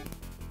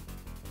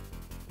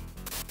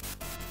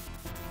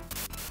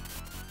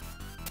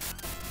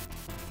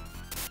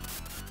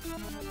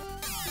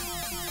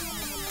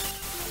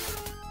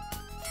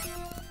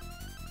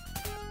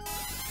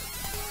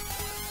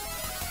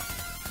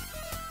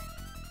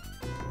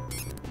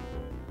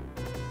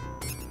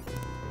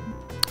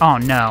 Oh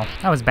no,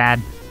 that was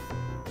bad.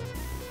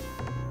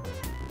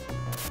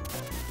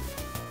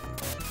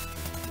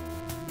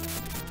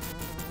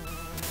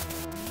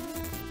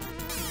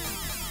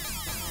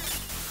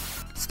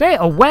 Stay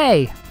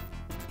away!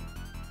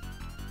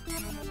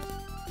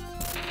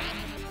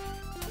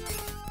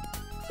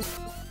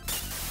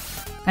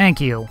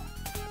 Thank you.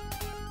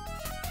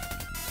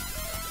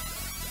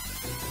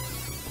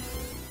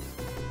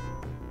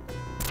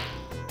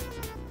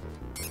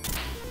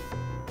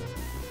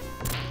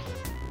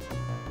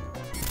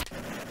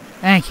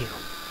 Thank you.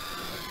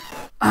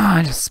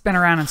 I just spin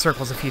around in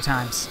circles a few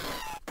times.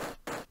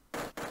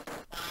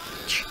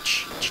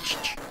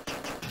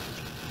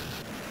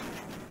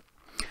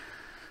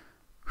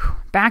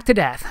 Back to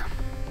death.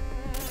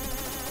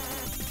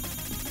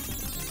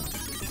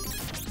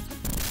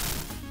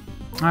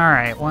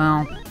 Alright,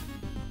 well,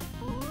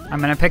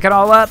 I'm gonna pick it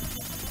all up.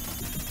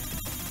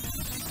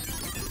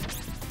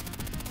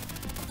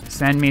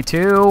 Send me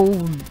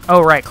to...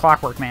 Oh, right,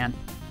 Clockwork Man.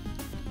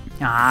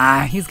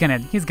 Ah, he's gonna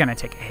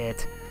take a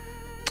hit.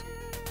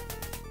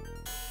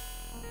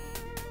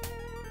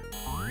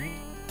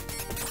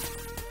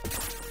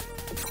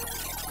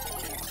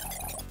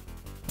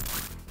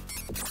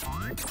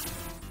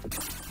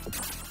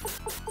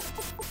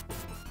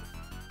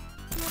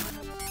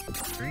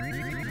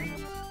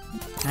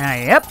 Ah,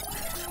 yep.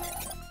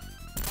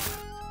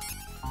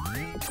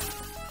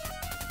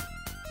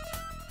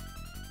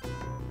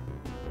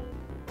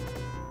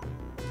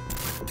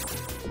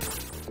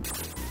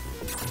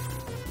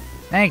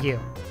 Thank you.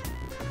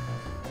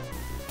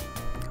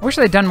 I wish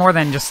they'd done more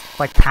than just,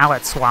 like,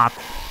 palette swap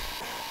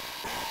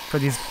for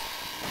these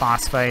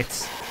boss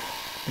fights.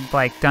 They'd,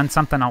 like, done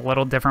something a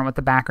little different with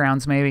the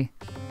backgrounds, maybe.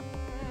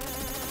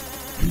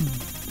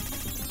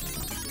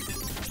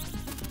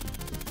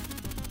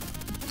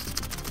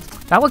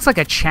 That looks like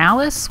a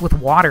chalice with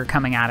water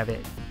coming out of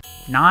it.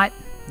 Not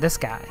this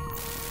guy.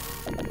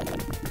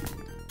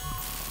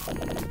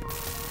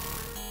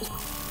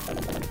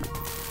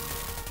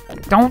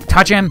 Don't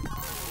touch him!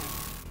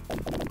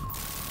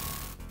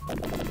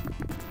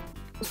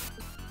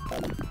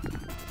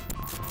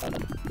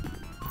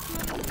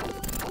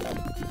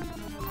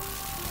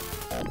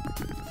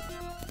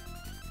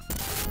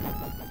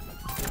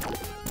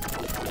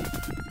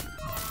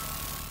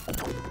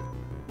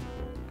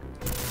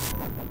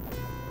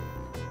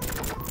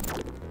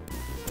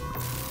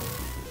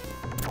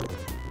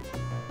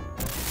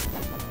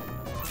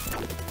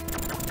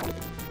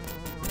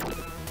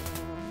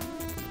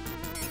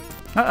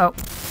 Uh-oh.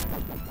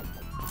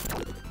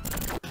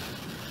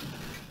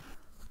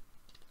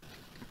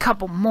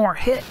 Couple more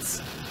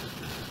hits.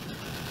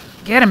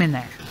 Get him in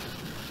there.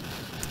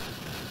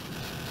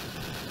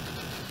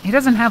 He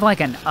doesn't have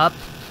like an up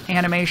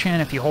animation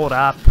if you hold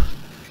up.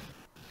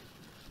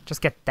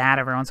 Just get that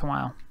every once in a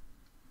while.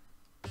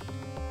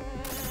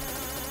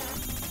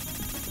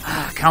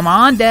 Come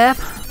on,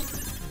 Death.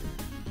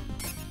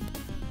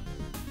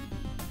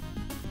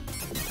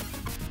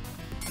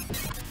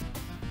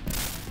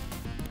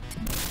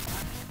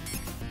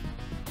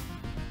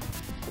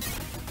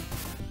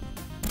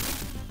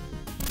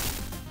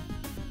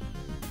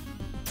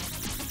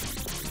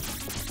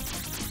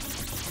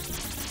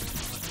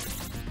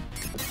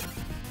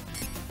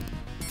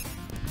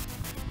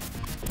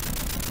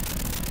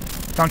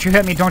 Don't you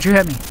hit me, don't you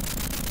hit me.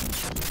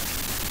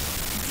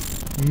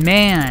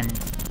 Man.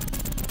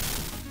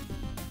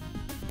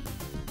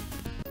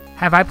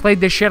 Have I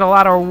played this shit a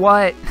lot or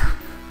what?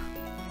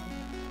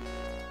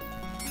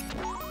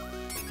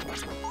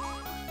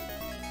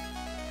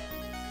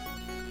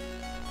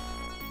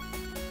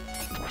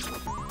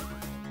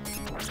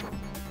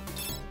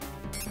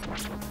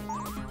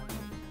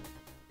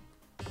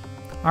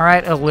 All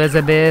right,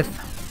 Elizabeth.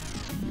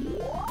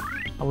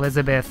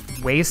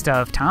 Elizabeth, waste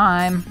of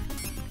time.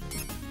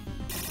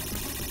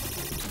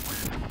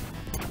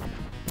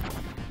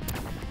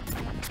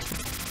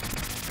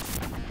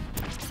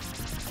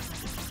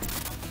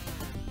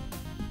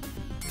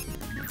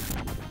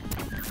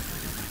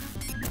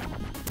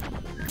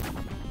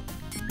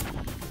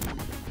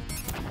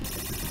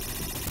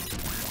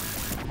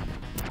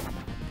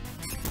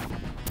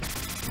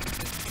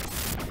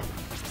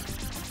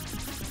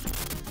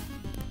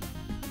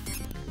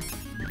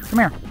 Come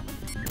here.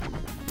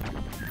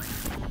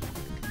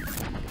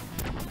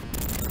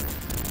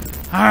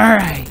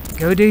 Alright,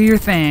 go do your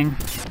thing.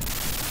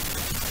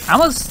 I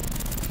almost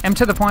am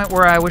to the point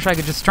where I wish I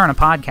could just turn a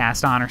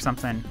podcast on or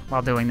something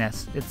while doing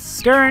this. It's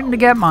starting to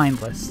get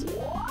mindless.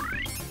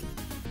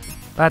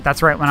 But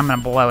that's right when I'm going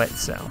to blow it,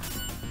 so.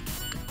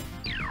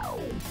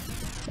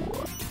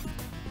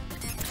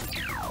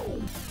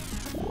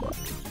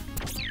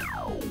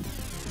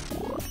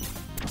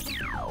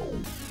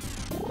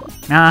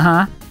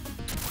 Uh-huh.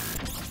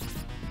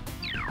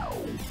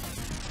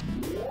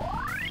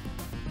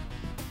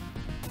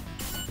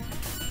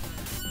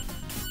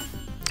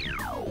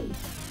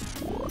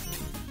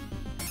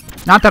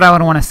 Not that I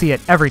would want to see it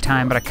every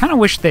time, but I kind of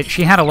wish that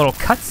she had a little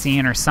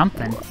cutscene or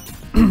something.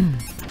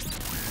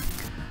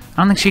 I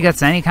don't think she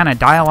gets any kind of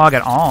dialogue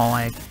at all.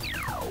 Like,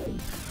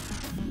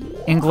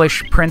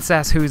 English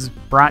princess who's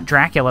brought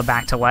Dracula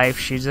back to life.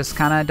 She just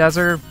kind of does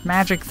her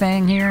magic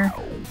thing here.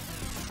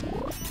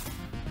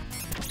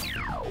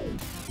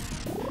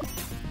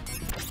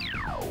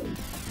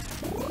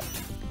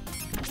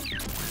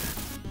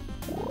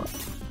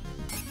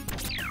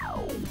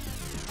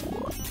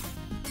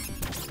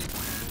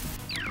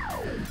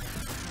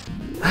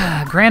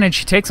 Granted,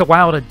 she takes a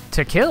while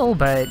to kill,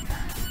 but...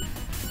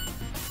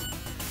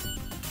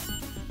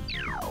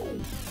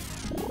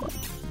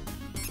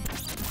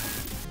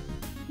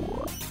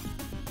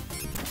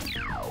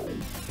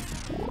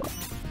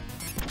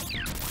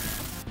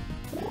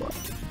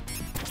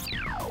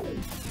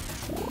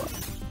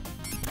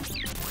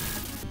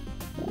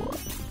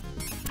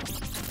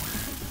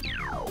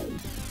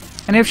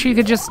 And if she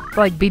could just,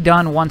 like, be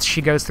done once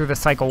she goes through the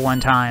cycle one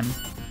time.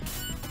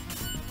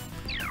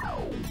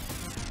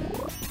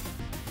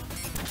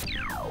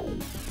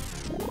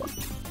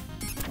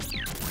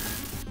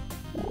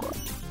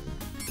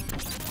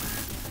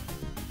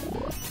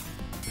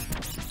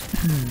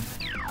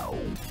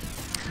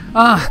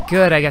 Ah,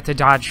 good, I get to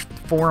dodge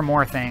 4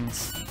 more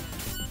things.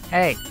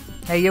 Hey.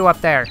 Hey, you up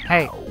there.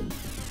 Hey.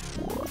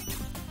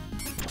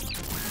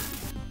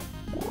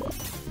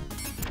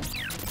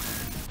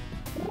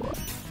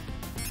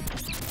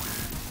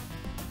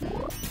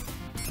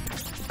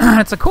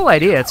 It's a cool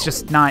idea, it's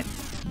just not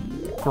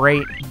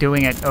great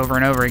doing it over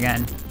and over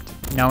again.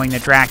 Knowing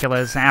that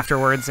Dracula's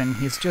afterwards and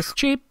he's just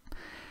cheap.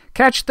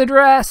 Catch the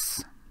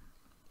dress!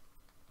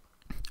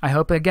 I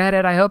hope I get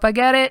it, I hope I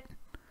get it!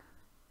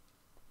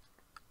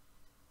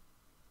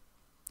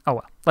 Oh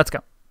well, let's go.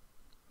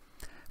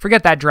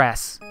 Forget that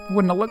dress. It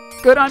wouldn't have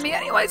looked good on me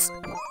anyways.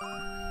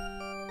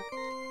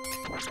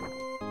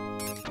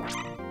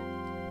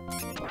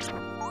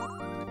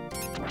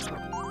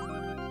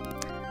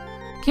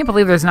 Can't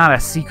believe there's not a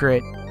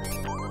secret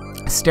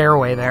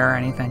stairway there or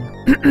anything.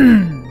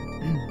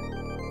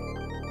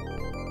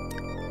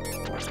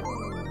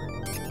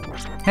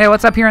 Hey,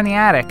 what's up here in the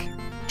attic?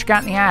 What you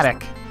got in the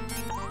attic?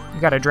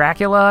 You got a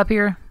Dracula up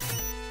here?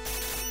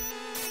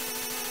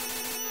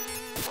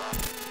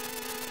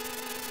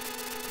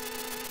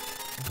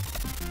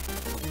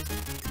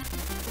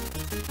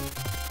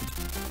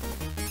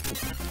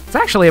 It's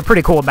actually a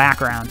pretty cool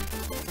background.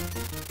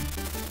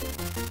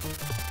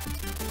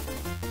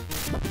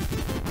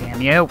 Damn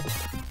you.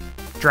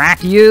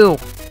 Drac you!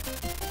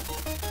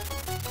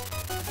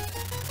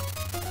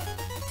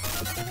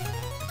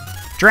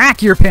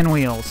 Drac your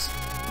pinwheels!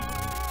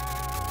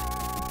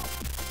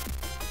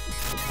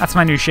 That's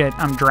my new shit.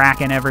 I'm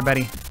dracking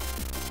everybody.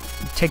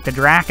 Take the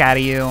drac out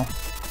of you.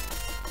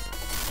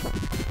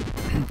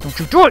 Don't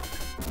you do it!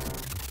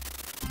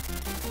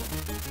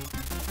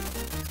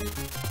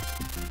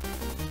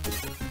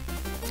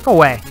 Go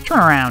away. Turn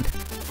around.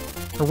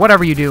 Or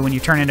whatever you do when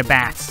you turn into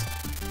bats.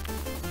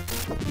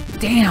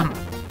 Damn.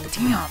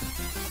 Damn.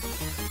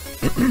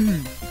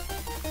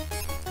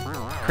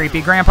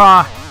 Creepy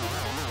grandpa.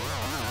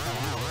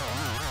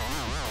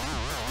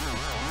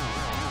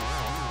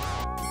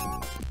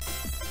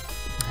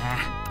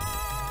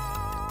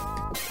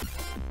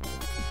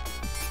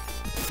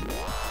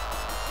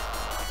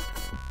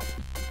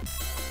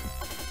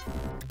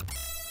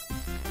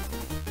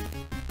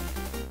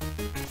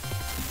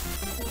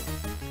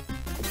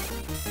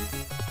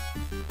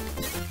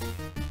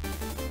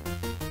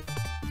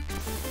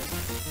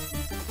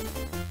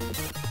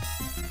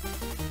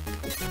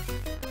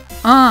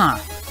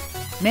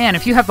 Man,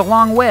 if you have the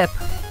long whip,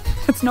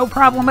 it's no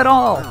problem at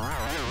all.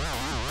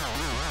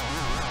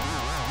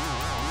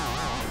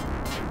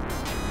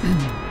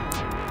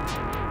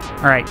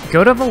 Alright,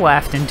 go to the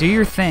left and do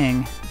your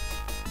thing.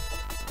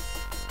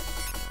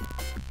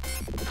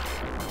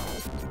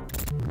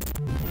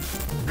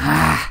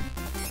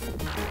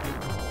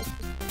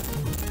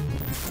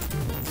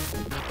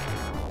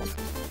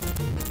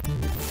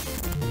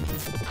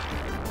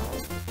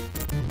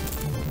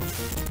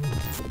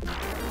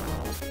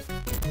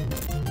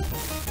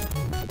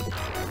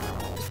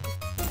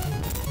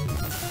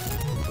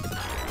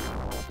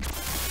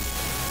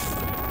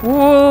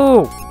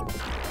 Whoa!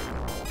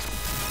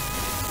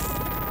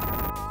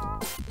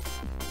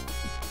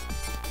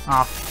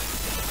 Oh,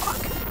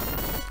 fuck.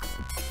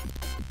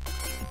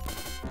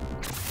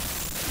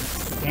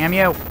 Damn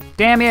you!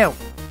 Damn you!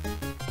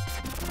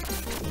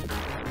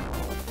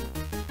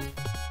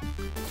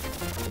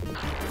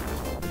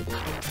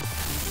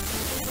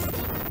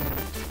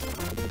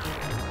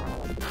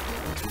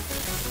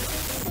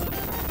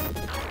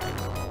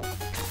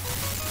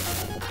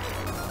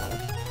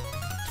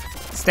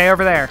 Stay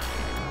over there.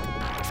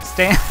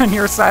 Stay on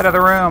your side of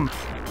the room.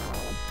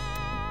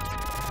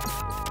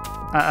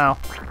 Uh-oh.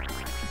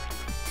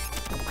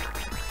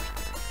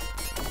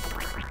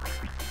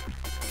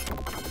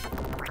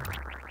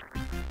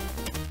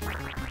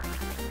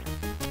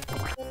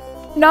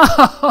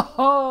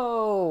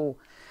 No!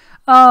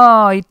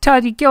 Oh, he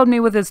killed me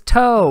with his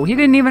toe. He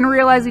didn't even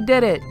realize he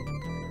did it.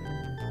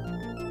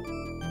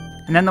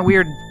 And then the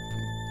weird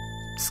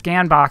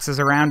scan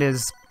boxes around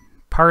his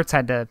parts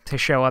had to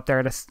show up there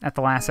at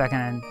the last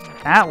second, and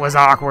that was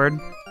awkward.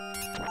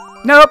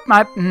 Nope,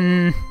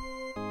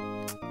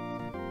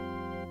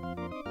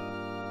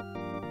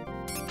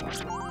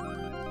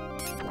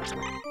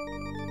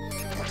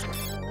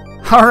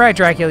 Alright,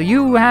 Dracula,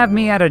 you have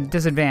me at a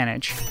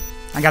disadvantage.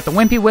 I got the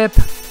Wimpy Whip.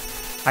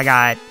 I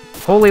got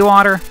holy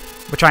water,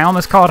 which I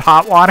almost called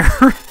hot water.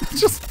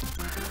 Just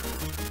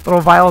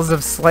little vials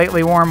of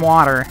slightly warm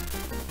water.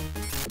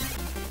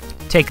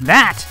 Take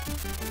that!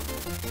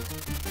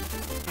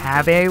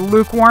 Have a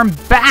lukewarm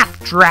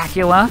bath,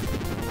 Dracula!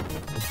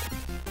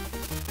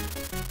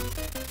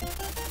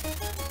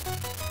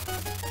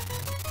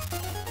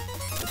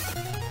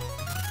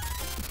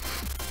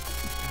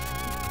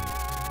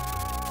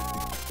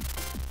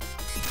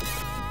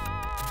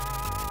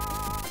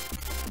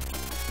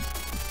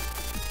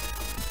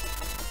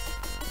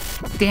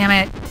 Damn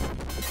it.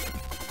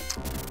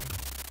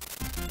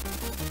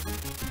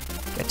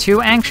 Get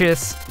too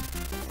anxious.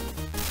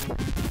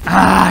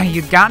 Ah,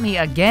 you got me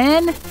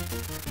again?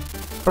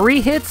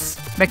 3 hits?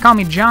 They call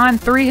me John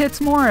 3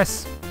 hits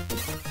Morris.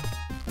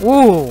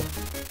 Ooh.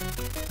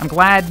 I'm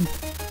glad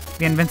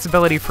the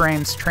invincibility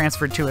frames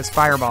transferred to his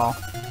fireball.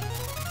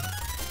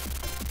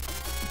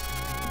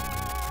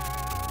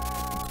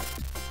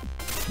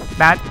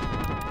 That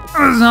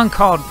was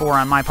uncalled for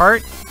on my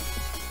part.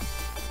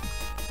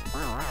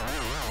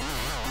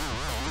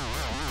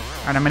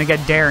 Alright, I'm gonna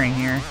get daring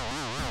here.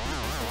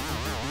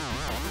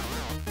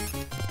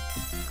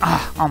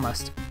 Ah,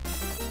 almost.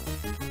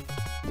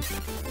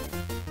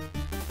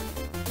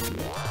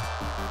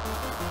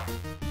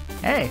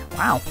 Hey,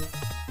 wow.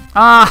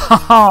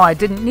 Oh, I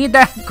didn't need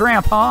that,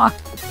 Grandpa.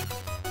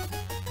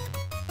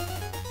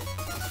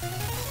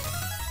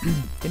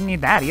 Didn't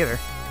need that either.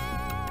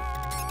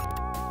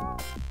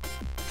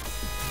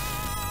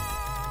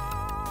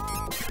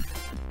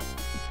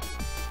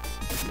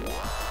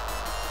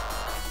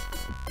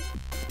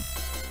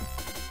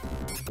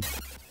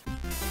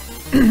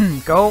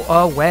 Go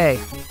away.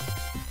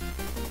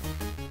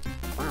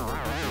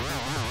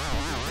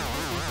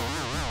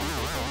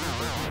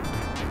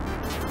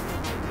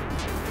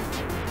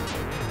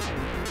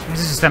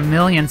 There's just a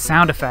million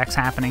sound effects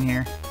happening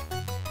here.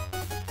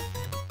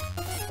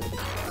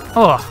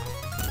 Oh.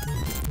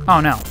 Oh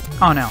no.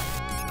 Oh no.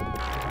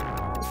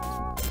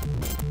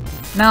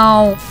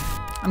 No.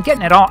 I'm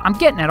getting it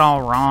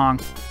all wrong.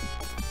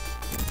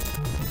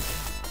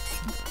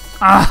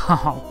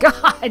 Oh,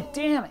 god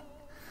damn it.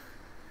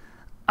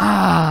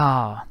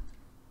 Oh.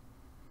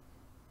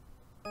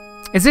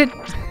 Is it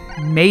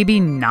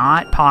maybe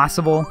not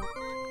possible?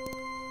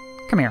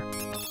 Come here.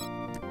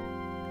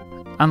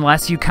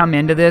 Unless you come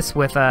into this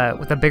with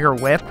a bigger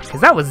whip,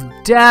 because that was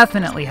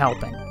definitely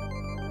helping.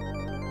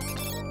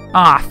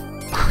 Ah,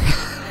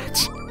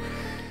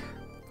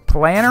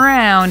 playing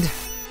around.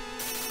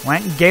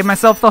 Went and gave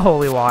myself the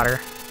holy water.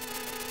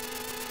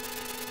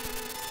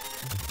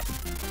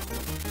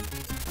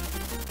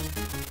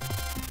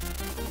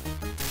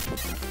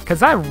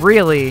 Because I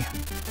really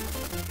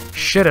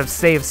should have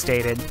save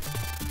stated.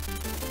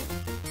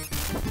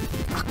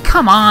 Oh,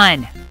 come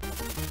on!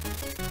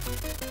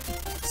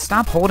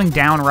 Stop holding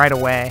down right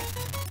away.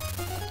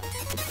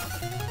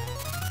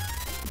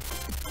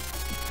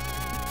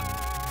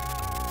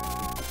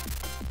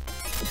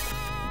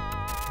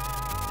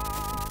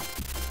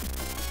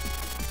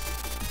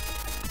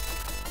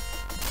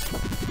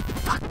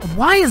 Fuck,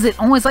 why is it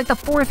always like the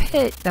 4th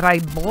hit that I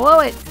blow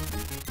it?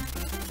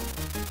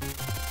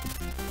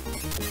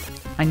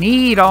 I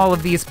need all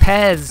of these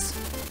Pez.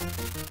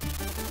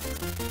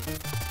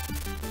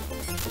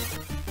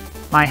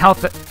 My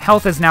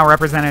health is now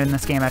represented in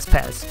this game as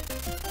Pez.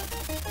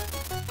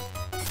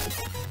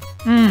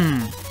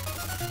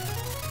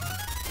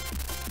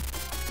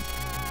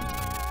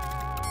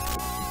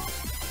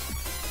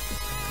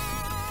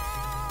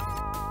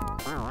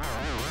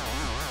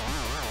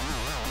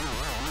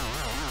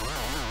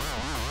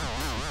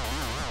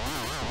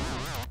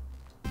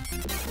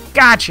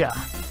 Gotcha.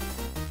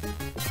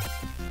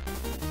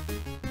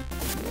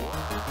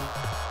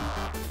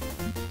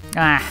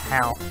 Ah,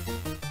 hell.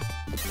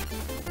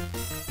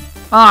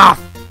 Ah,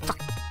 fuck.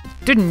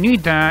 Didn't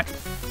need that.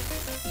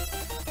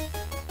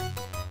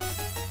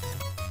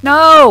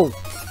 No!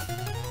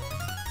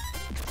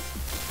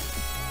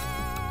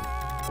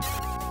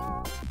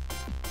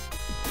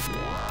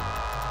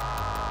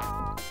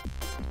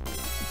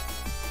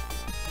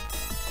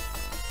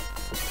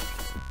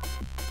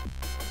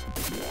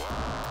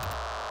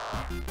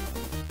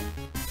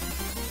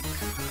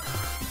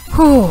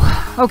 Whew.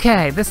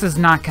 Okay, this is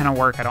not gonna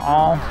work at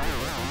all.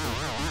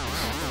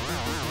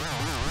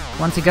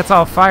 Once he gets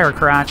all fire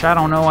crotch, I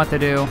don't know what to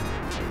do.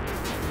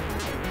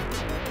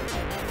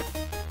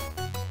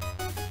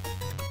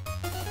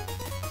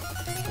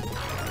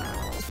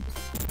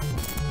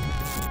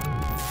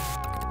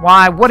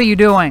 Why? What are you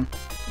doing?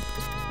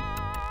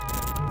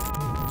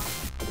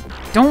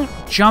 Don't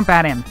jump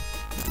at him.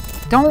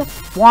 Don't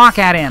walk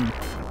at him.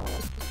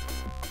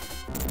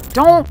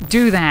 Don't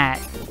do that.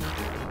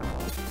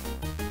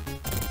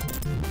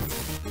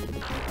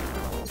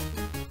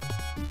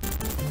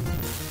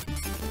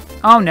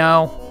 Oh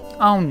no.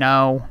 Oh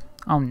no.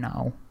 Oh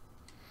no.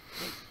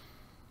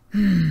 Ha!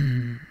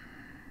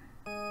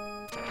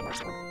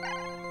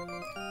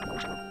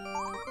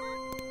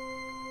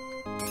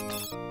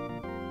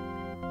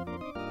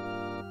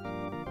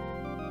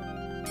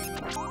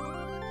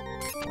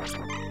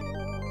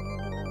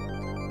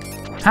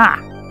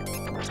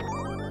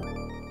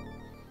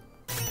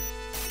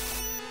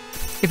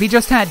 If he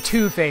just had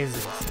 2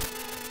 phases.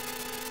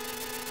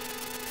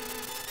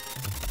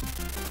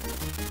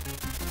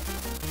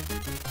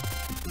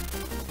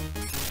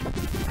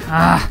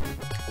 Ah!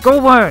 Go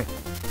away!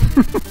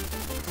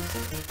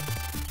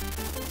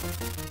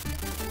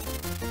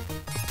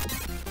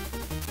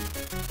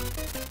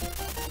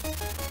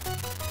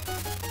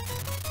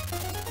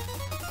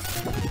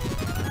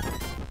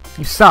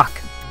 You suck.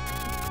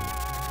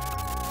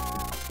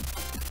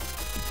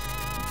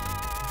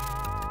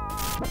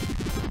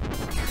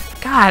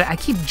 God, I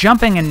keep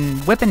jumping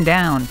and whipping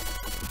down.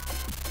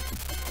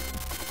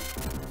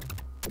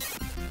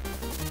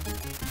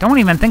 Don't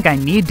even think I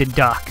need to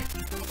duck.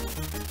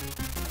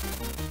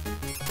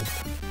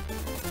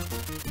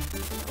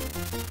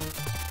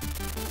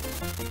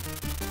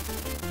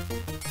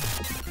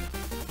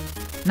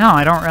 No,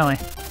 I don't really.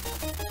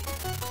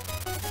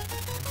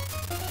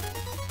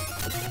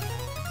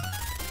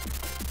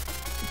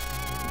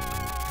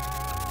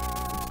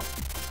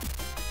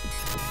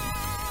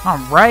 All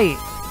right.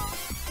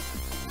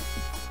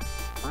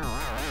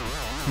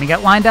 Let me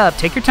get lined up.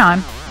 Take your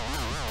time.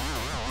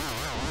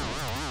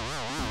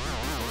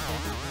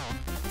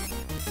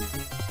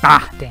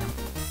 Ah, damn.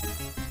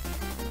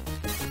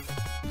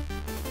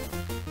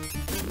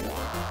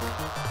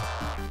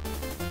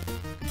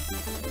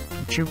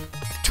 Don't you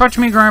touch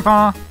me,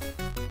 Grandpa.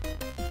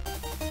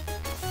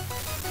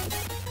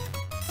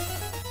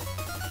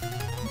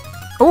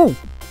 Ooh.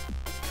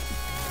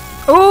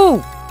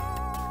 Ooh.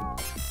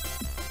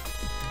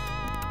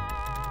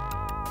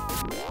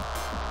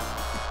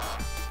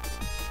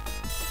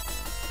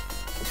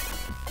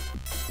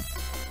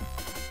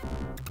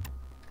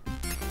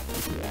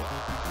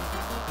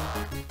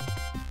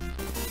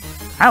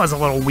 That was a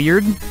little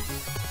weird.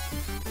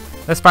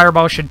 This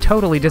fireball should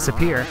totally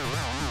disappear.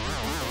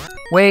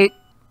 Wait.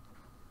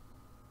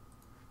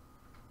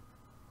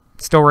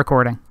 Still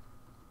recording.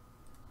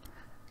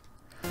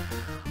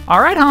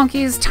 Alright,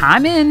 honkies,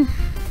 time in.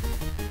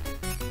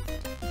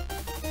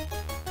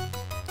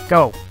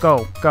 Go,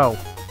 go, go.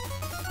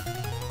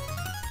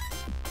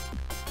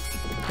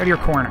 Go to your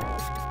corner.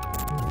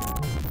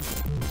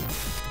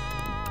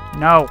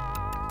 No.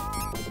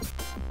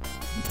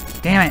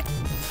 Damn it.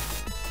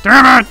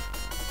 Damn it!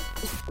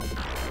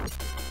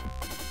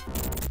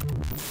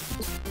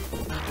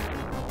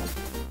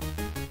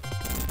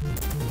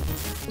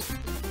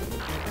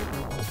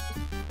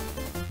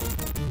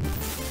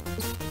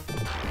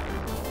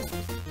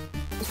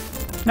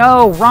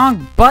 No,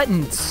 wrong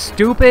button,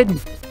 stupid.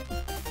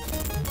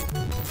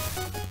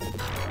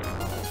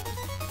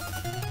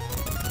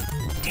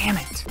 Damn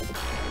it.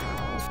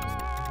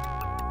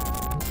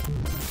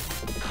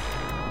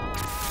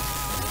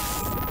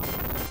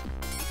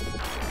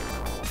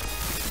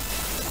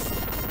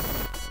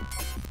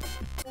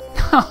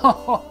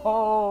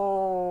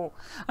 Oh,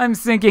 I'm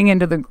sinking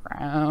into the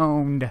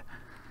ground.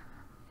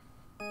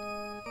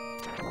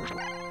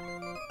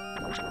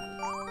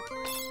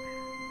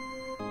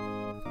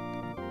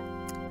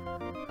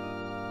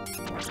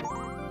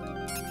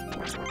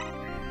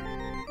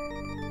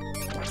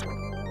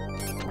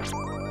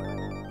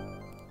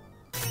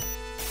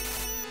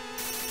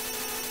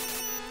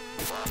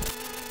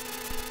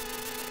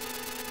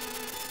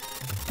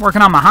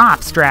 Working on my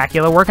hops,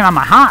 Dracula. Working on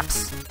my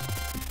hops.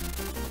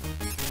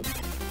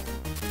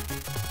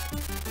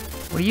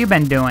 What have you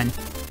been doing?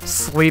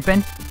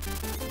 Sleeping?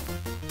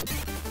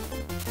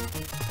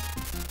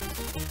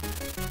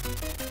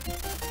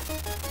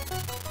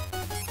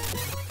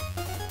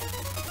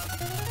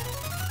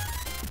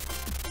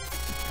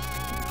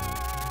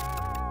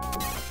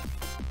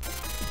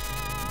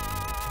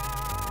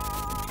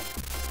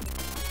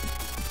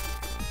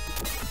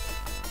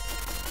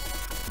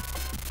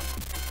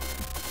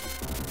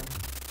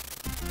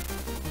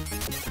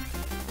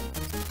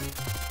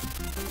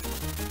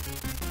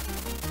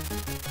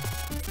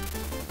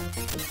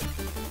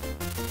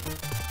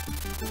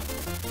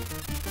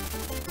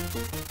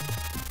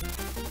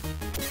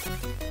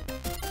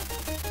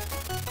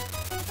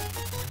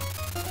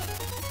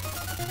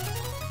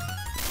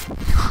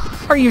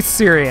 Are you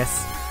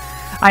serious?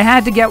 I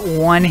had to get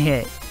 1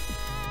 hit.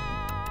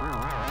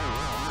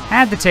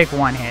 Had to take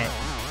 1 hit.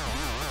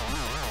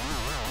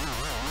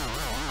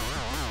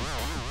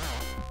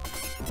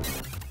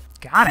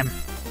 Got him.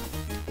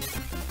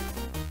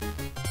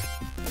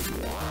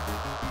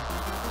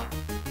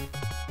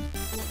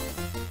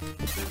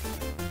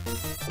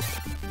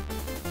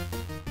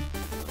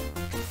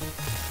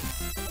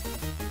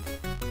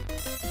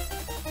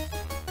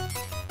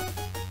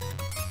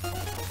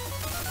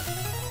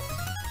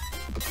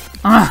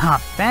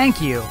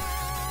 Thank you.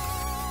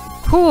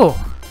 Whew.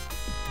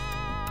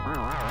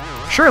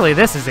 Surely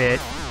this is it,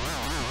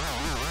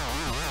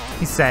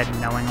 he said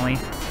knowingly.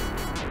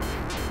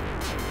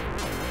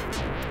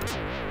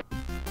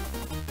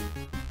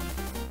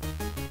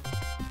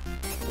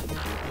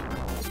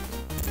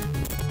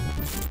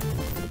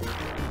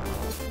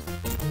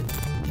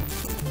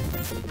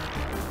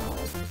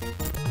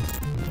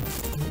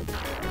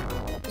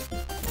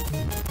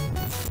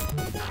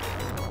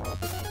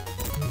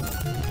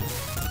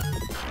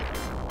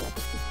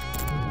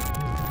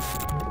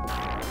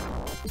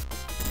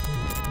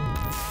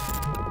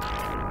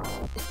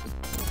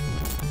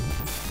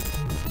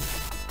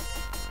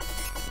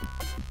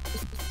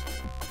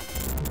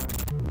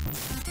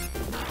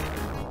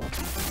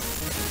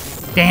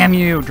 Damn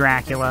you,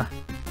 Dracula.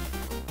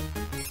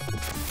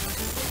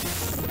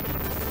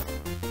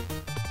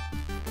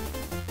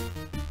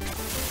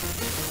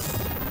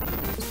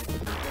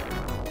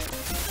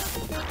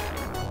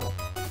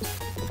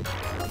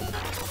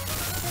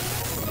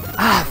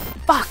 Ah,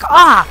 fuck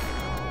off!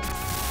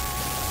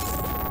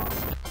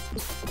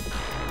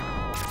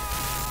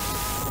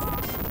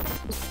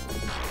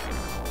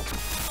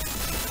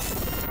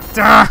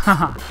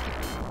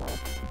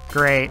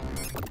 Great.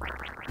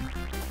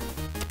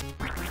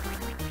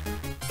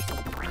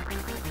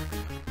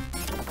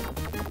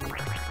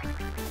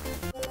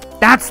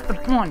 That's the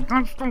one.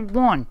 That's the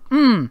one.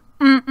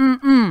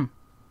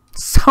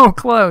 So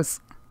close.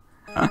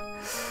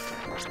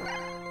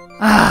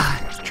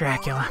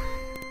 Dracula.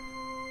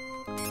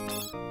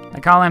 I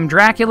call him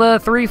Dracula,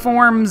 3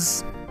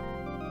 forms.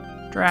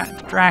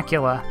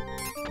 Dracula.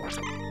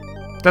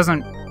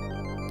 Doesn't...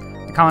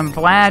 I call him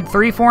Vlad,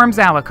 3 forms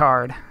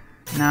Alucard.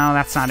 No,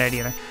 that's not it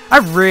either. I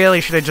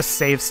really should have just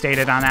save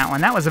stated on that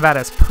one. That was about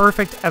as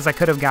perfect as I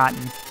could have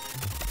gotten.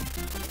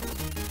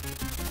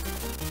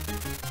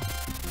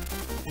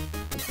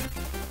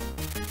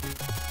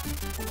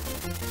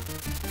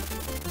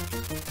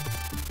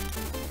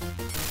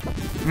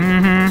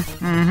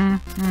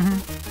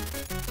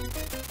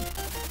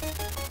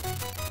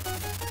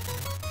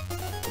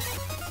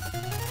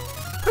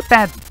 Put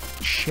that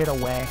shit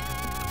away.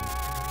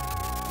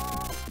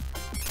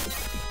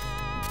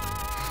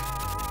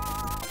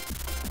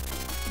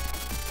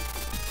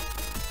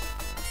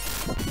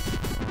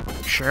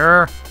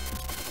 Sure.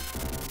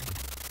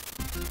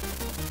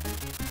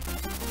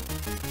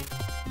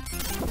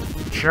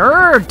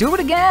 Sure, do it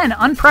again!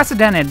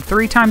 Unprecedented,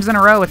 3 times in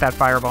a row with that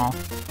fireball.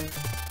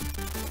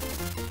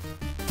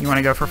 You want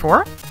to go for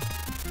 4?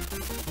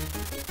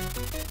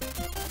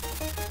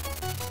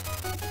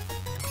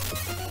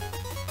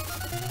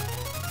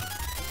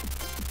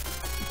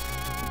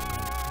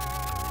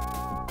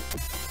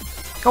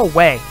 Go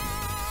away.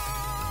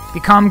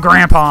 Become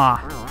Grandpa.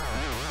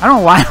 I don't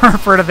know why I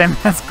refer to them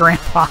as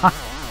Grandpa.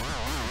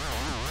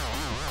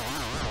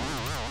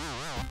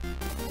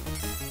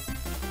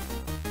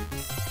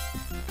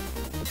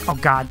 Oh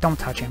god, don't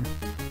touch him.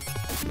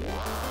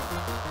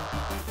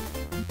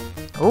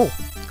 Oh.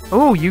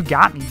 Oh, you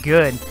got me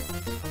good.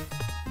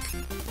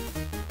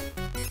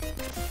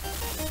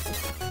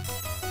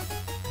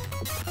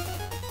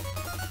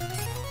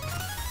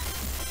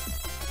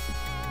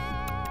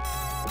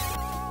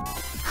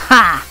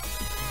 Ha!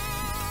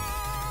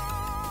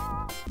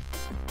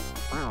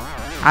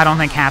 I don't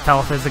think half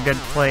health is a good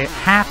play.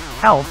 Half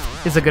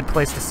health is a good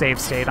place to save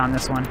state on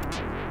this one.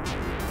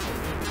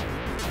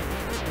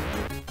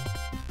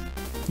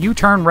 You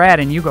turn red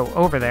and you go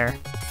over there.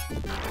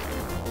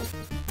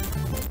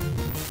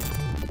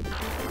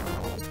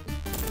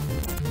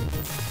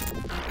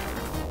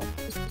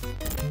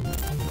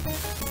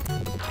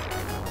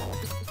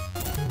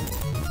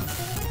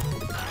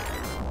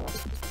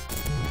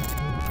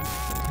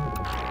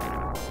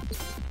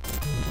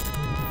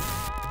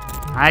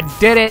 I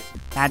did it!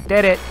 I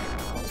did it!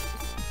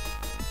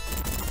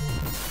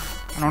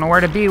 I don't know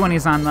where to be when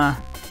he's on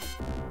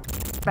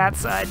that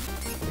side.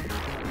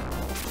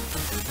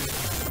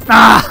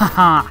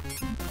 Ah!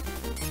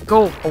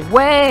 Go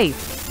away!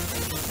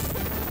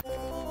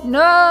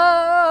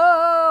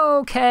 No!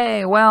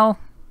 Okay, well...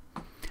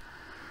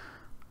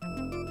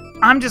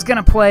 I'm just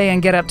gonna play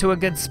and get up to a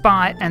good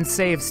spot and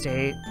save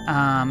state.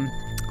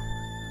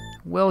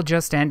 We'll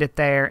just end it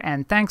there,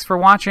 and thanks for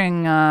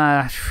watching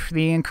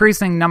the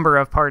increasing number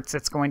of parts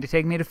it's going to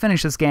take me to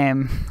finish this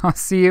game. I'll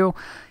see you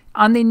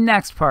on the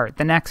next part,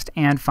 the next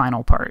and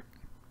final part.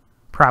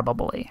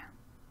 Probably.